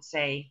Wesak, I would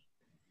say.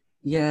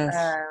 Yes,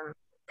 Um,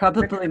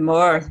 probably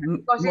more,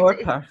 because more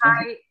it's powerful.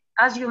 high,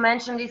 as you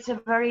mentioned, it's a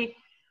very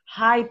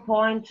high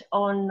point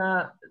on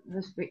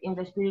in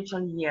the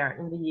spiritual year,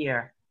 in the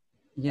year.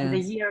 And the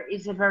Yes. year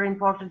is a very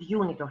important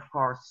unit, of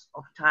course,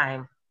 of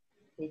time.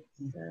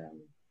 It's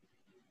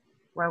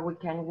where we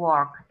can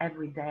work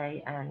every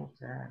day and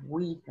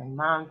week and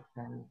month,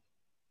 and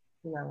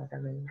you know what I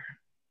mean.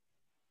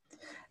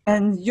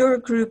 And your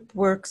group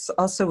works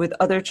also with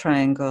other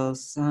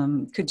triangles.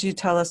 Could you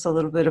tell us a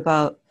little bit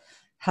about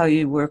how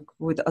you work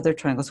with other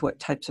triangles, what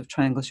types of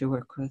triangles you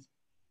work with?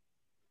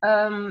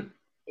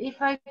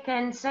 If I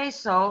can say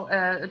so,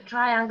 a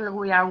triangle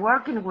we are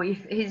working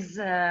with is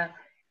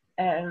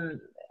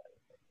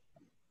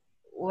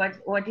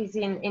what is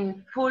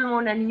in full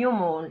moon and new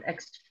moon,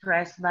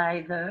 expressed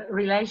by the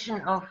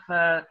relation of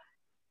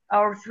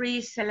our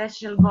three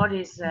celestial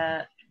bodies,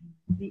 the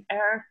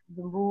earth,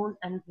 the moon,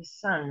 and the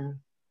sun.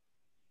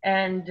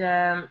 And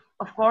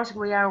of course,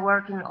 we are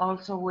working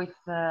also with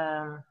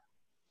the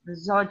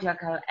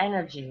zodiacal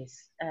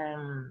energies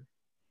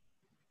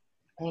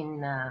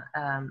in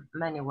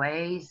many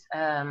ways.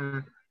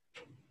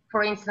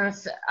 For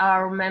instance,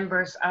 our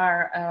members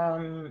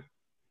are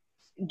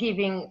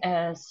giving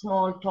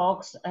small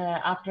talks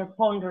after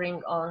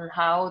pondering on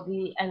how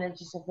the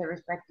energies of the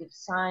respective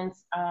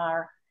signs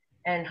are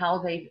and how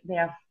they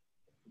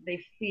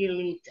feel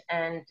it,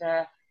 and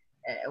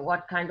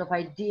what kind of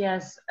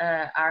ideas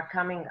are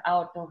coming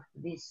out of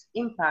this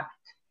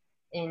impact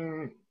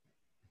in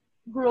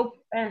group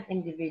and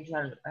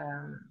individual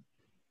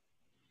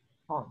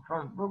from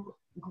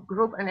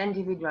group and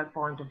individual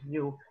point of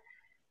view.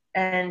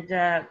 And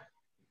the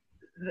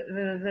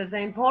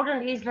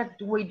important is that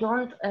we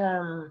don't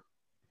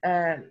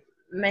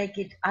make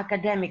it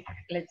academic,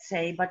 let's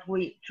say, but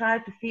we try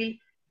to feel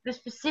the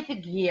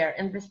specific year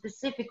and the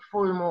specific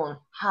full moon,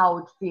 how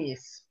it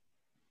feels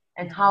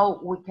and how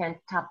we can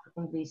tap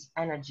in these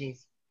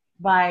energies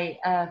by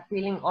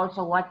feeling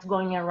also what's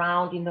going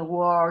around in the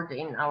world,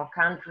 in our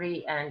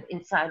country, and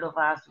inside of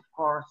us, of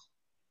course.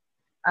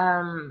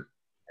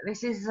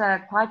 This is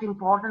quite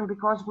important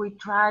because we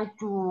try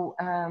to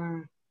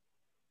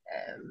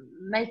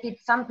make it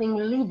something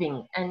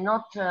living and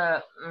not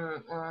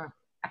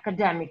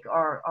academic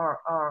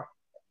or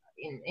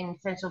in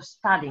sense of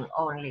studying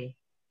only.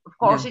 Of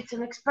course, Yeah. it's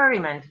an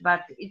experiment,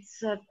 but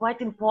it's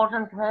quite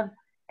important to have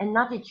an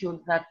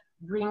attitude that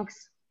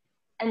brings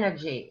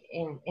energy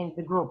in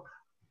the group.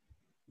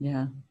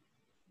 Yeah.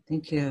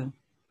 Thank you.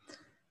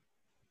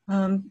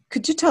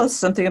 Could you tell us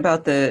something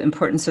about the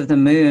importance of the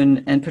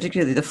moon and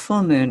particularly the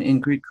full moon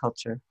in Greek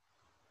culture?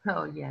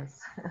 Oh,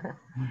 yes.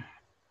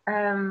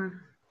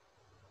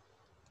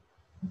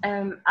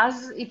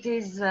 As it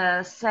is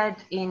said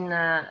in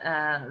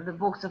the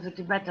books of the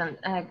Tibetan,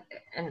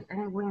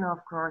 and we know,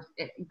 of course,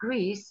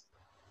 Greece,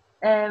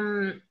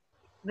 the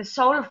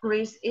soul of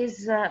Greece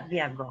is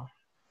Virgo.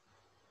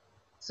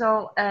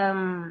 So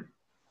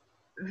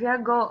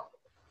Virgo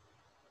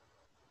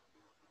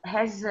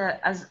has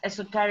as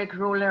esoteric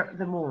ruler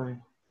the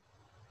moon.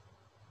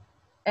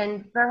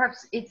 And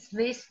perhaps it's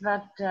this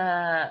that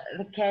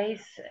the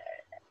case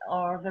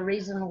or the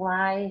reason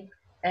why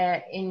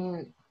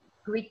in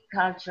Greek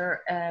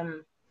culture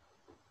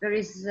there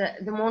is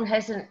the moon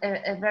has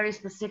a very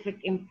specific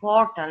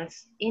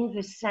importance in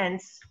the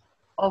sense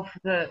of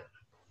the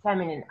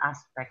feminine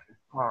aspect, of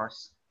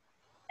course,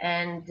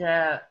 and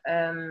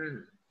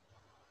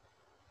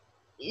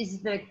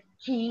is the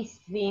key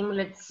theme,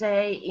 let's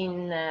say,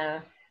 in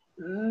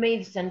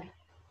myths and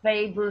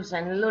fables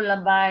and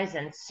lullabies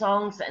and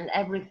songs and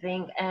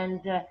everything.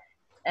 And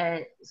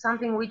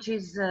something which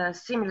is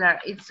similar.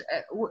 It's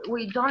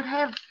we don't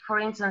have, for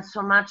instance,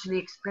 so much the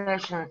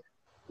expression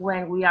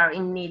when we are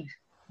in need,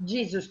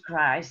 Jesus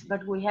Christ,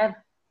 but we have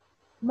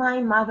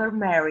my Mother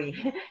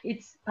Mary.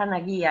 It's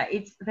Panagia.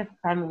 It's the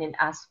feminine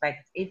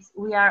aspect. It's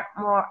we are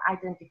more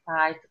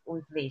identified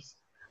with this.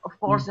 Of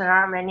course, there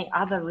are many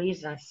other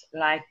reasons,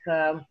 like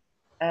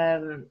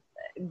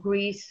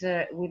Greece,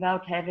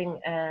 without having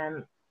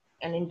an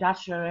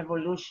industrial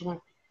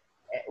revolution,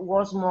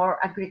 was more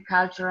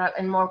agricultural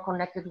and more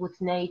connected with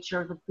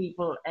nature, the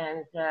people,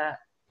 and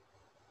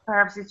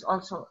perhaps it's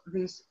also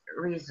this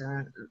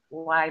reason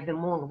why the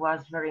moon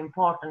was very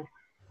important.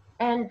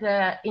 And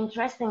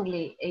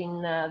interestingly,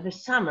 in the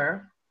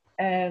summer,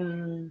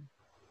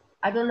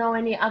 I don't know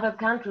any other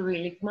country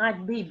really, it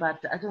might be,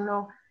 but I don't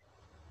know,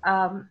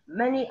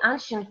 many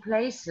ancient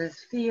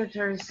places,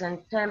 theaters and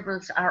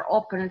temples are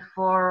open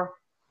for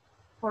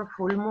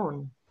full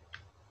moon.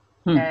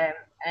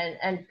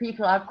 And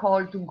people are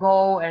called to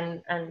go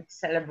and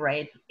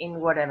celebrate in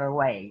whatever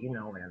way, you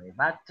know what I mean.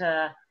 But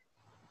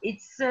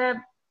it's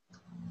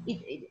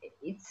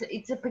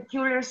it's a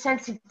peculiar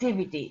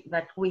sensitivity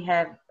that we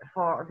have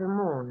for the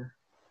moon.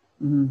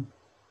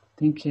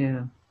 Thank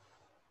you.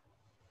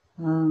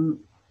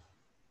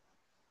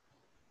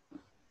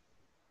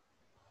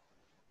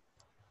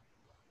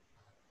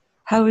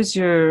 How has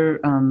your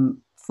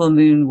full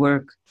moon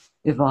work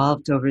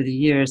evolved over the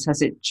years?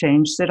 Has it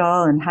changed at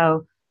all? And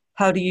how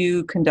do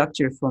you conduct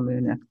your full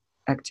moon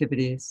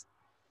activities?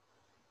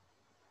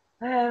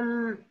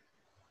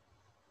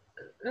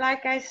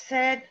 Like I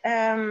said,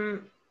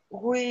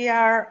 we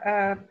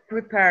are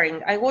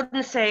preparing. I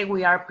wouldn't say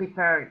we are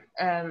prepared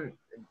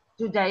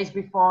 2 days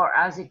before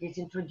as it is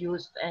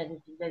introduced,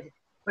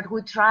 but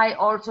we try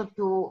also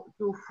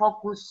to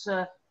focus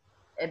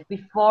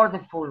before the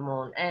full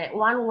moon.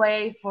 One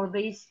way for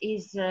this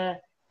is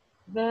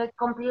the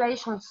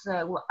compilations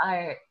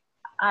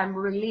I'm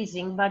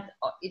releasing, but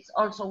it's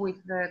also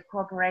with the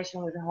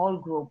cooperation with the whole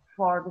group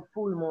for the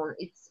full moon.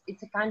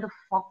 It's a kind of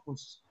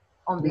focus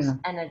on these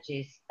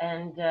energies,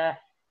 and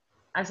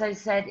as I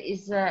said,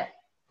 is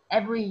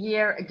every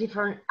year a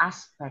different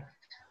aspect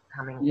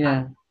coming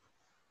up,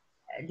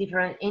 a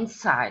different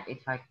insight,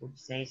 if I could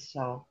say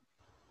so.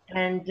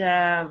 And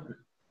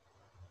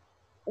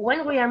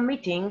when we are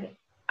meeting,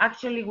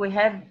 actually we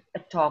have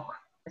a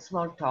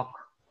small talk,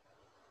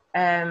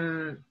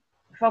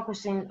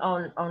 focusing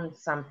on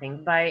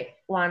something by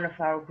one of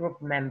our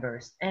group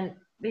members, and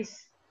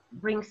this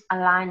brings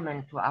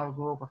alignment to our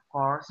group, of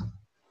course.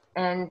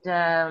 And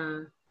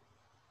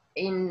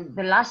in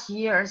the last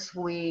years,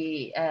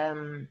 we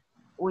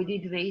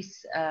did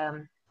this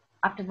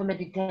after the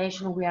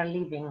meditation we are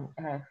living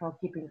for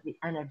keeping the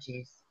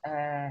energies,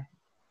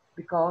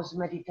 because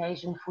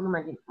meditation, full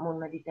moon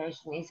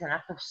meditation, is an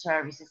act of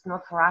service. It's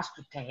not for us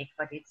to take,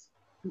 but it's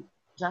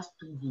just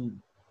to give.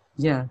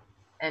 Yeah.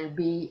 And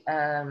be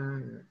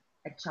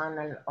a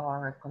channel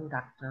or a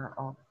conductor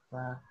of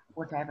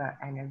whatever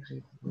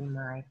energy we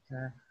might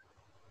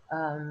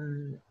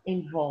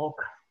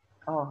invoke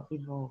or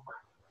evoke.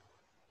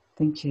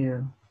 Thank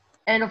you.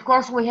 And of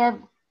course, we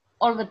have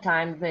all the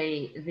time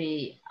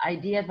the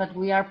idea that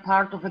we are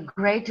part of a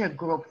greater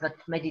group that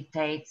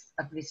meditates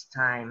at this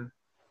time.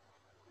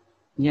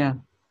 Yeah.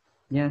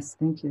 Yes.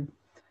 Thank you.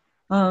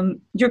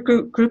 Your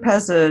group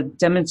has a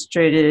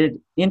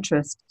demonstrated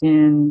interest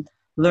in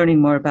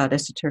learning more about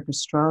esoteric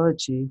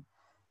astrology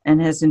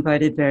and has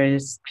invited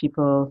various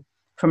people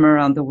from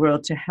around the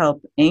world to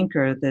help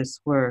anchor this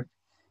work.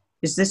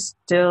 Is this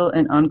still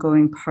an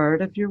ongoing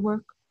part of your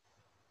work?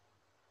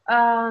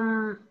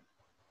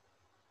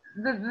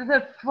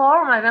 The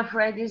form, I'm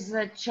afraid, is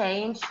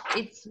changed.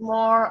 It's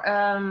more,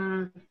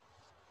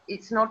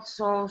 it's not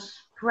so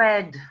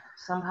spread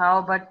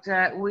somehow, but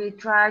we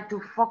try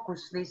to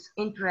focus this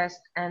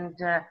interest and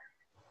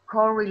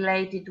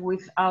correlate it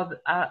with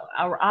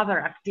our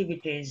other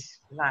activities,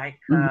 like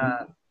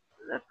the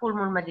full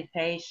moon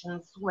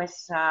meditations,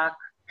 Wesak,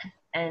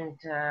 and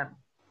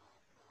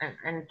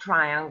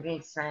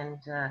triangles and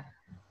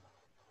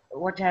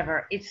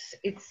whatever.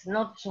 It's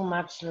not so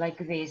much like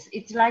this.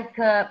 It's like,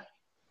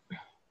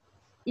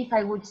 if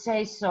I would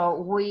say so,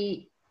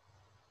 we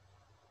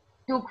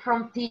took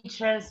from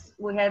teachers,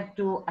 we have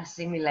to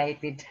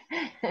assimilate it.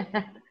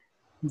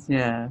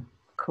 Yeah,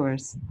 of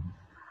course.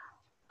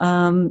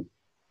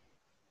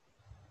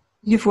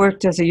 You've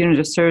worked as a unit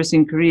of service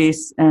in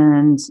Greece,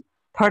 and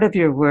part of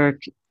your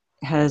work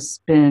has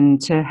been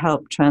to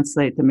help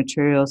translate the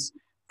materials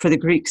for the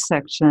Greek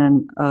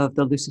section of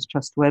the Lucis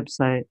Trust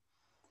website,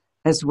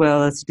 as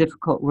well as the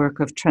difficult work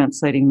of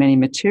translating many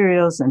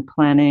materials and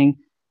planning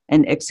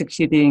and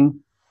executing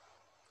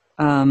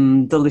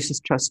the Lucis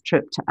Trust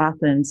trip to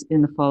Athens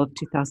in the fall of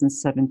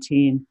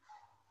 2017.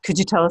 Could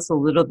you tell us a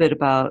little bit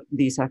about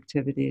these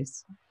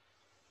activities?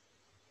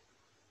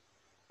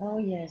 Oh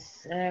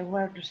yes,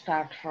 where to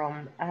start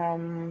from?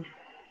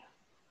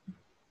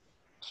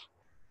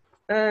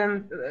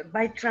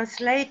 By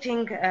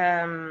translating,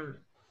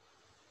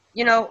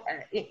 you know,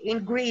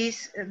 in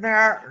Greece, there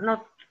are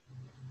not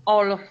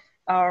all of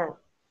our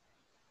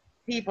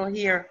people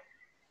here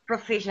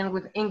proficient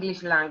with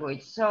English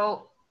language.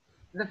 So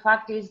the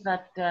fact is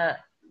that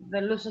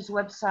the Lucis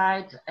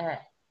website,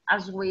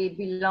 as we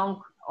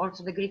belong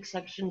also the Greek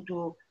section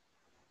to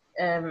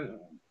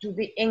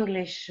the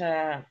English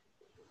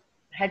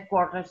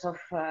headquarters of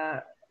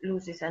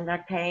Lucis and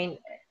Arcane,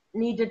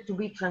 needed to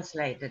be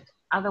translated.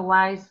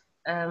 Otherwise,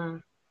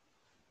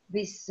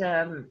 this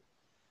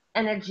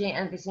energy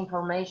and this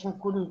information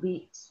couldn't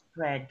be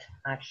spread,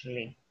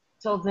 actually.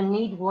 So the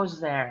need was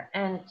there,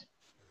 and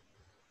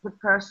the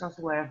persons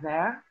were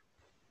there.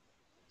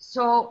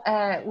 So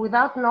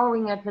without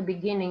knowing at the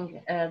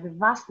beginning the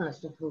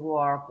vastness of the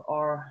work,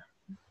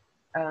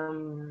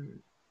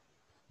 and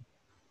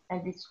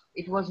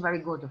it was very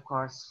good, of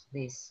course,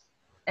 this.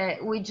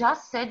 We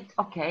just said,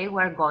 okay,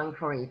 we're going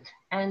for it.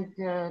 And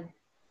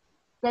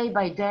day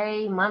by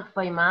day, month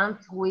by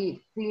month,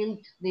 we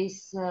filled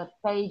these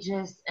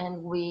pages,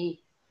 and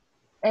we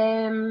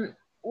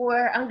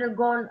were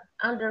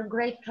under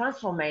great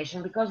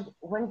transformation, because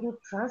when you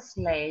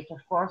translate,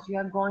 of course, you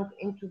are going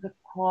into the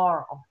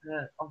core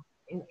of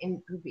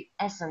into the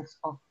essence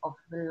of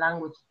the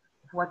language,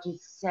 of what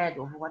is said,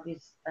 of what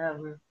is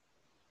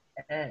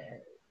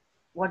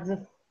what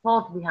the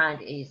thought behind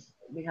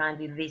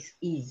this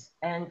is,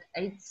 and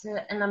it's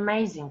an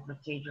amazing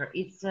procedure.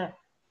 It's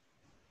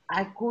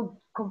I could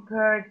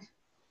compare it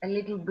a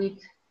little bit,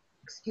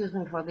 excuse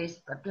me for this,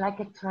 but like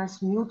a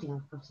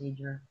transmuting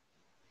procedure.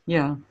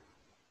 Yeah.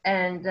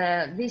 And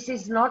this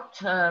is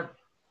not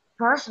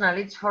personal,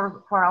 it's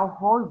for our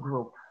whole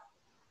group.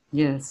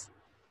 Yes.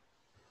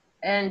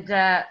 And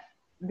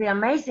the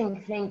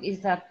amazing thing is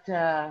that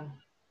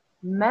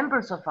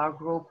members of our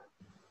group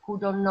who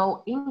don't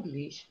know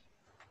English,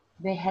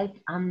 they helped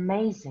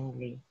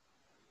amazingly.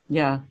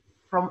 Yeah.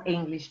 From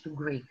English to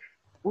Greek,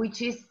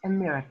 which is a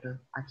miracle,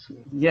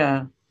 actually.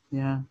 Yeah.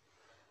 Yeah.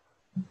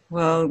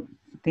 Well,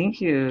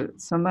 thank you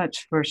so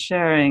much for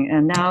sharing.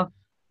 And now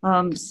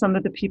some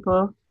of the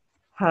people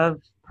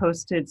have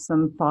posted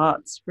some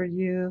thoughts for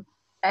you.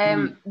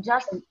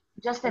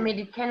 Just a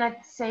minute, can I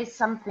say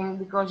something,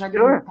 because Sure. I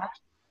didn't touch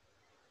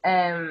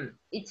it?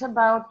 It's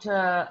about,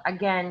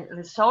 again,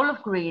 the soul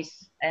of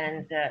Greece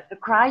and the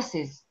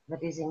crisis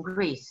that is in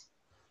Greece,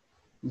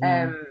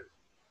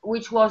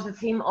 which was the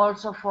theme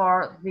also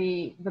for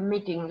the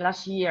meeting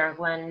last year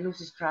when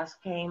Lucis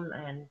Trust came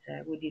and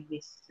we did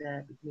this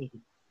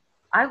meeting.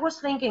 I was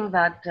thinking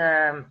that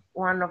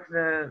one of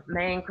the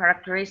main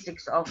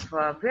characteristics of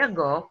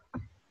Virgo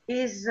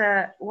is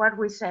what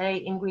we say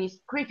in Greece,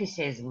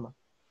 criticism,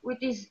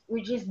 which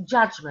is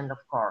judgment, of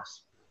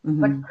course.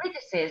 Mm-hmm. But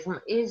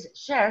criticism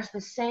shares the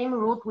same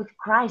root with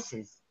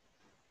crisis.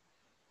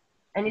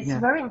 And it's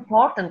very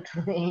important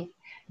to me,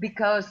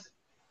 because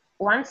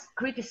once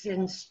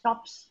criticism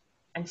stops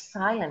and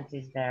silence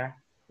is there,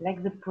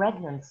 like the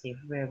pregnancy of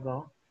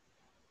Virgo,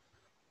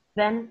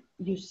 then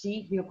you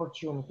see the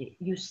opportunity.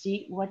 You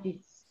see what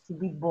is to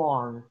be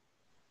born.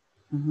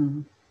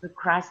 Mm-hmm. The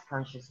Christ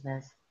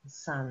consciousness, the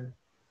Son.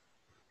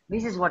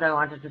 This is what I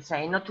wanted to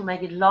say, not to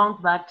make it long,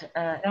 but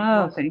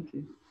thank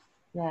you.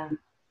 Yeah.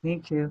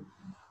 Thank you.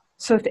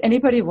 So if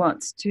anybody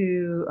wants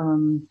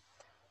to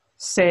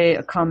say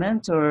a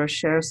comment or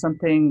share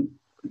something,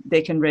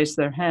 they can raise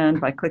their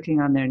hand by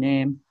clicking on their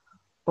name.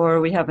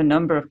 Or we have a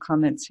number of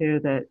comments here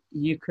that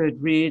you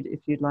could read if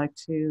you'd like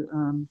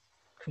to,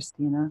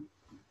 Christina.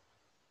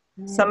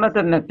 Yes. Some of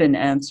them have been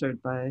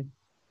answered by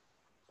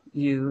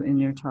you in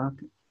your talk.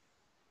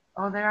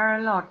 Oh, there are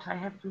a lot. I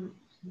have to.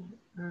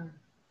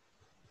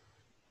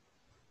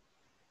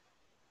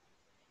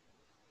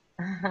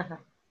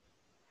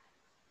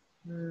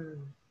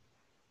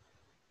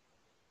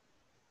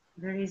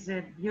 There is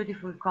a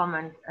beautiful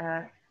comment.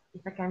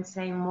 If I can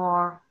say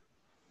more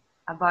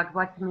about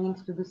what it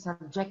means to be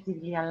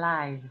subjectively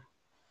alive.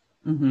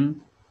 Mm-hmm.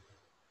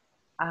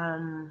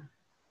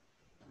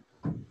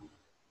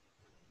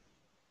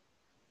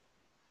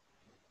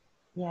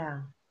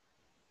 Yeah.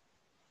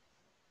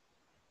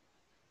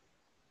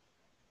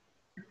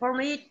 For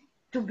me,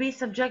 to be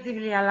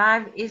subjectively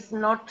alive is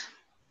not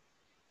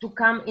to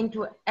come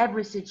into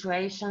every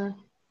situation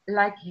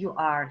like you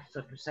are,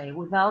 so to say,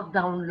 without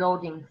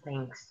downloading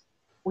things,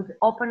 with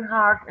open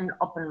heart and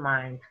open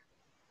mind.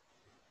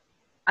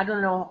 I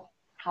don't know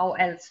how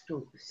else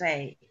to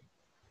say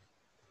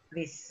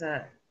this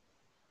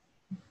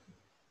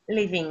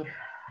living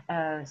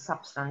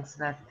substance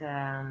that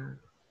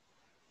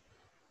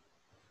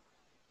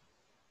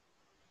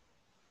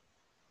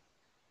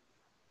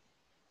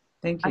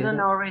Thank you. I don't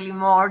know really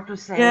more to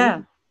say.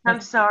 Yeah, I'm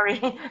sorry.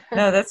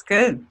 No, that's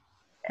good.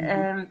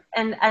 And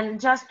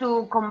just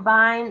to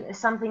combine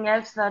something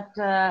else that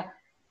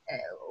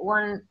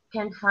one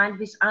can find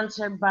this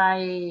answer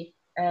by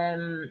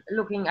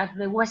looking at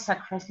the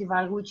Wesak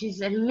Festival, which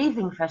is a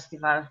living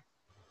festival.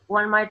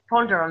 One might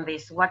ponder on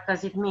this. What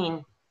does it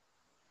mean?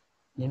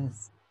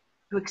 Yes.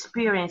 To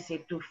experience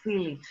it, to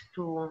feel it,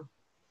 to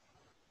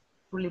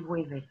live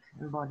with it,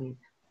 embody it.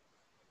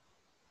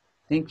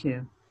 Thank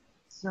you.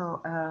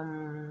 So,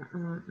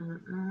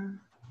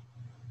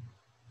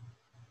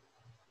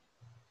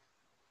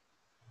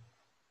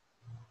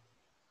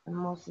 and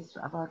most is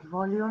about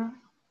volume.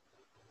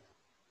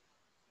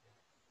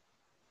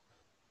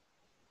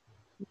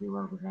 Did you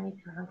work with any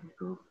triangle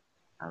group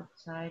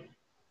outside?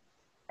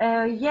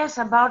 Yes,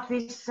 about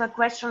this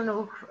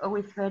question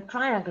with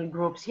triangle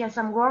groups. Yes,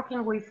 I'm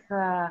working with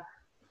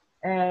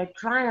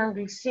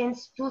triangles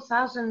since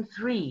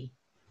 2003.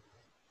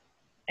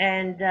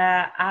 And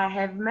I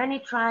have many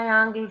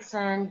triangles,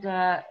 and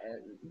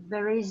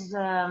there is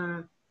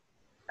a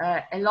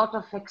lot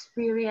of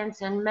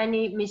experience and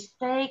many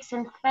mistakes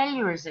and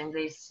failures in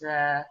this,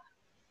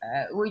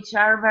 which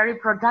are very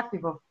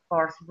productive, of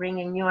course,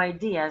 bringing new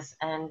ideas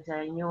and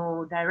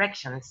new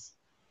directions.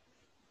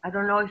 I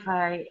don't know if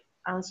I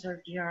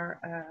answered your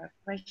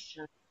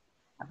question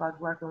about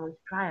working with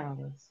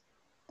triangles.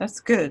 That's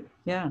good.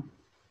 Yeah.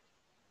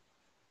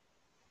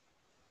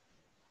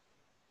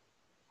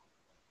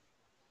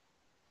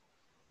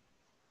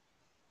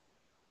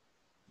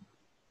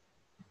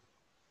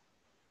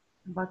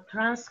 But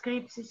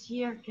transcripts is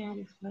here. Can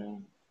you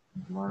explain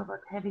more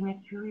about having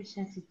a curious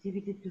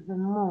sensitivity to the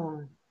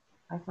moon?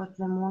 I thought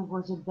the moon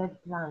was a dead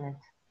planet.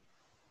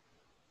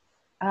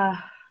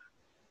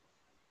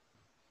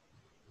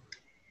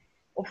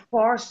 Of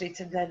course, it's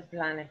a dead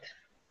planet,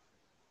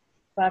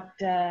 but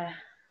the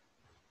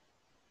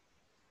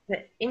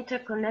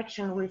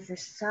interconnection with the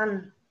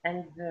sun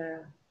and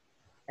the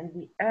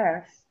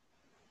earth,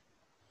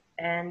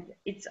 and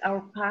it's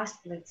our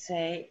past, let's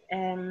say,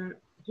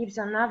 gives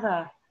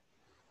another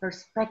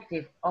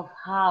perspective of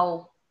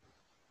how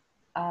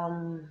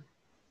the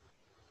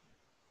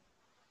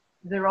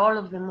role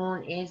of the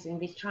moon is in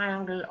this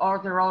triangle, or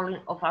the role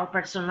of our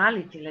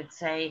personality, let's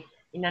say,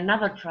 in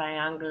another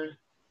triangle,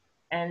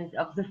 and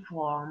of the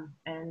form,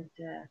 and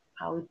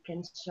how it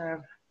can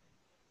serve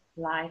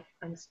life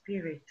and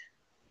spirit.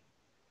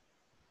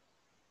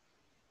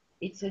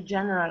 It's a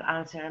general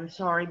answer, I'm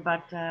sorry,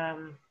 but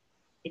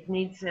it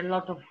needs a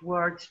lot of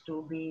words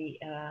to be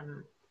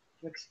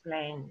to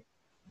explain.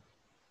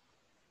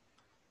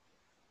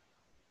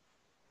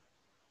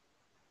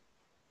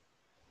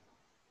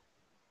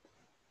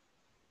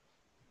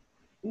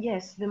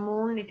 Yes, the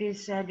moon, it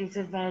is said, is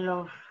a veil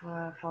of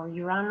for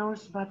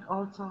Uranus, but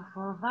also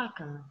for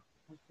Vulcan,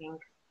 I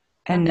think.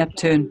 And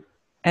Neptune.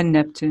 And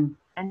Neptune.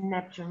 And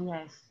Neptune,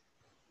 yes.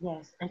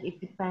 Yes, and it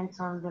depends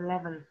on the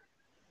level.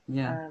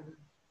 Yeah.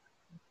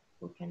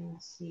 We can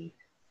see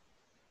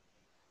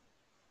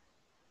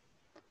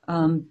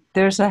it.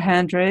 There's a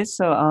hand raised,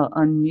 so I'll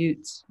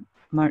unmute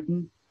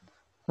Martin.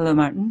 Hello,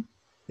 Martin.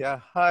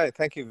 Yeah, hi,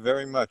 thank you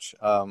very much.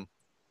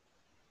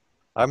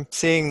 I'm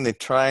seeing the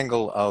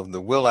triangle of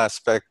the will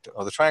aspect,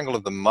 or the triangle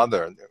of the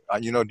mother.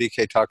 You know,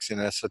 DK talks in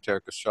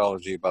esoteric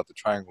astrology about the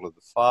triangle of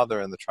the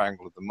father and the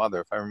triangle of the mother.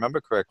 If I remember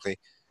correctly,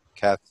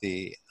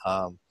 Kathy,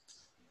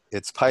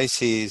 it's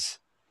Pisces,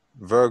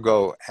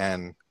 Virgo,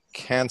 and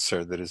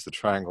Cancer that is the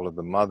triangle of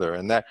the mother.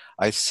 And that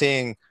I'm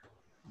seeing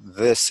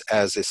this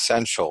as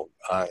essential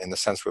in the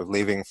sense we're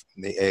leaving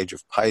the age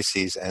of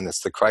Pisces, and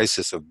it's the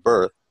crisis of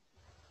birth,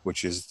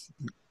 which is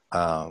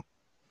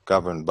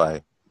governed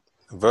by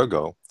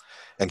Virgo.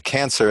 And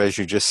Cancer, as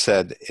you just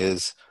said,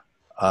 is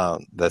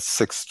the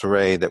sixth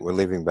ray that we're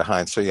leaving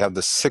behind. So you have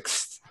the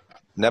sixth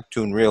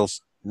Neptune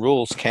rules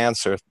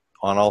Cancer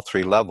on all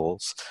three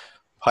levels.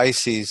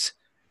 Pisces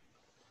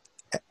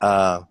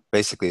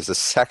basically is a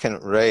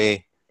second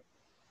ray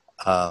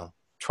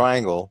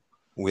triangle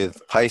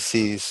with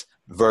Pisces,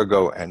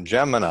 Virgo, and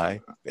Gemini.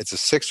 It's a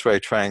six-ray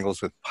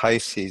triangles with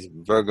Pisces,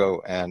 Virgo,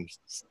 and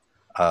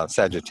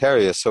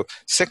Sagittarius. So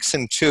 6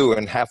 and 2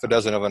 and half a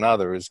dozen of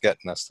another is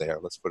getting us there.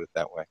 Let's put it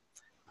that way.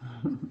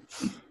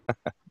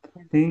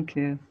 Thank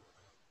you.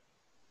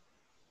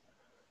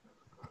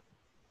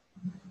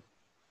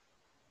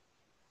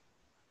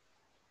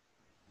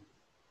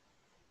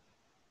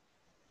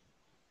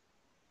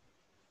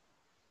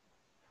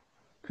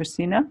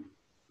 Christina?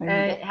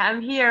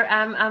 I'm here.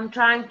 I'm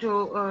trying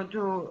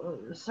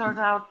to sort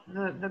out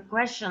the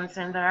questions,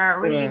 and there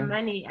are really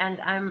many, and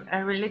I'm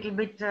a little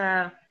bit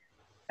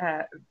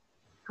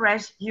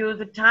pressed due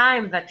the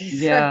time that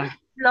is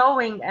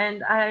flowing,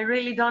 and I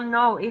really don't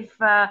know if,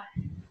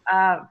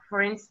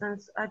 for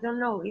instance, I don't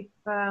know if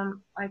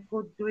I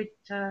could do it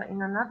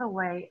in another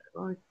way,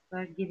 with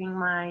giving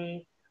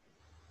my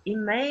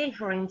email,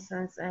 for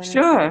instance, and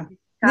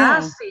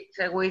discuss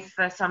it with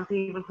some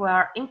people who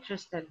are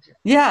interested.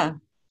 Yeah,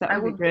 that would I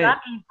would be great.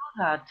 gladly do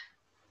that.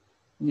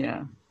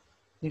 Yeah,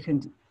 you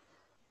can,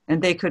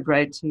 and they could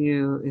write to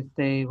you if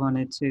they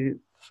wanted to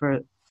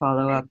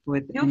follow up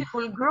with.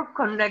 Beautiful group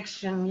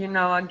connection, you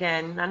know,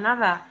 again,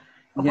 another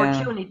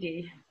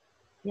opportunity.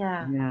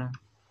 Yeah.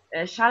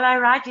 Yeah. Shall I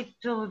write it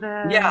to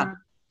the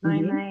my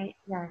mail?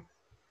 Yes.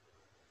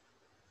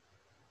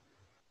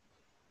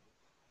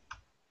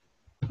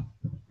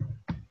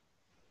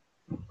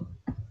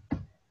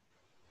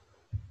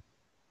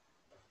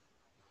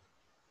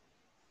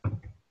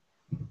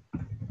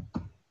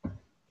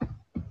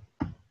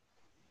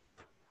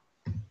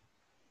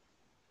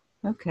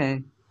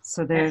 Okay,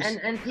 so there's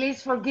and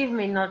please forgive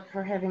me not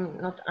for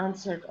having not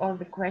answered all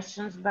the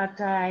questions, but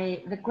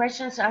the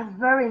questions are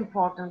very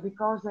important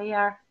because they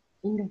are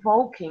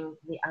invoking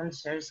the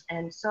answers.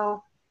 And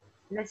so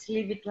let's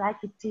leave it like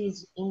it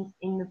is in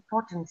the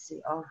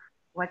potency of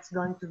what's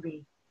going to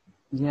be.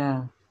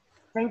 Yeah.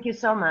 Thank you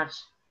so much,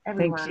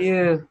 everyone. Thank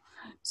you.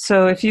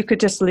 So if you could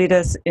just lead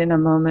us in a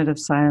moment of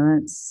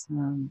silence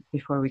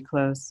before we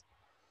close.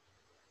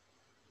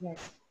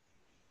 Yes.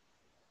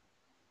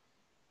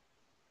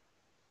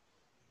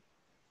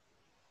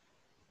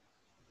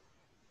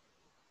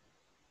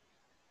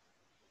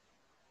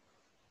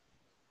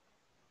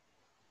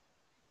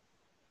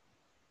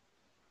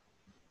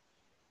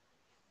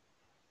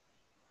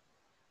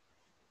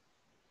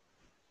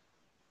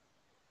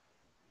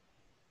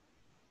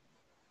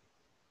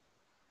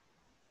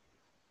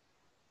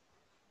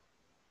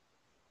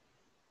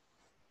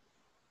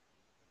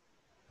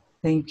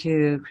 Thank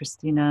you,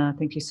 Christina.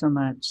 Thank you so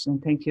much.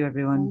 And thank you,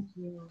 everyone,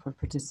 Thank you. for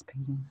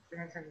participating.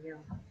 Bless you.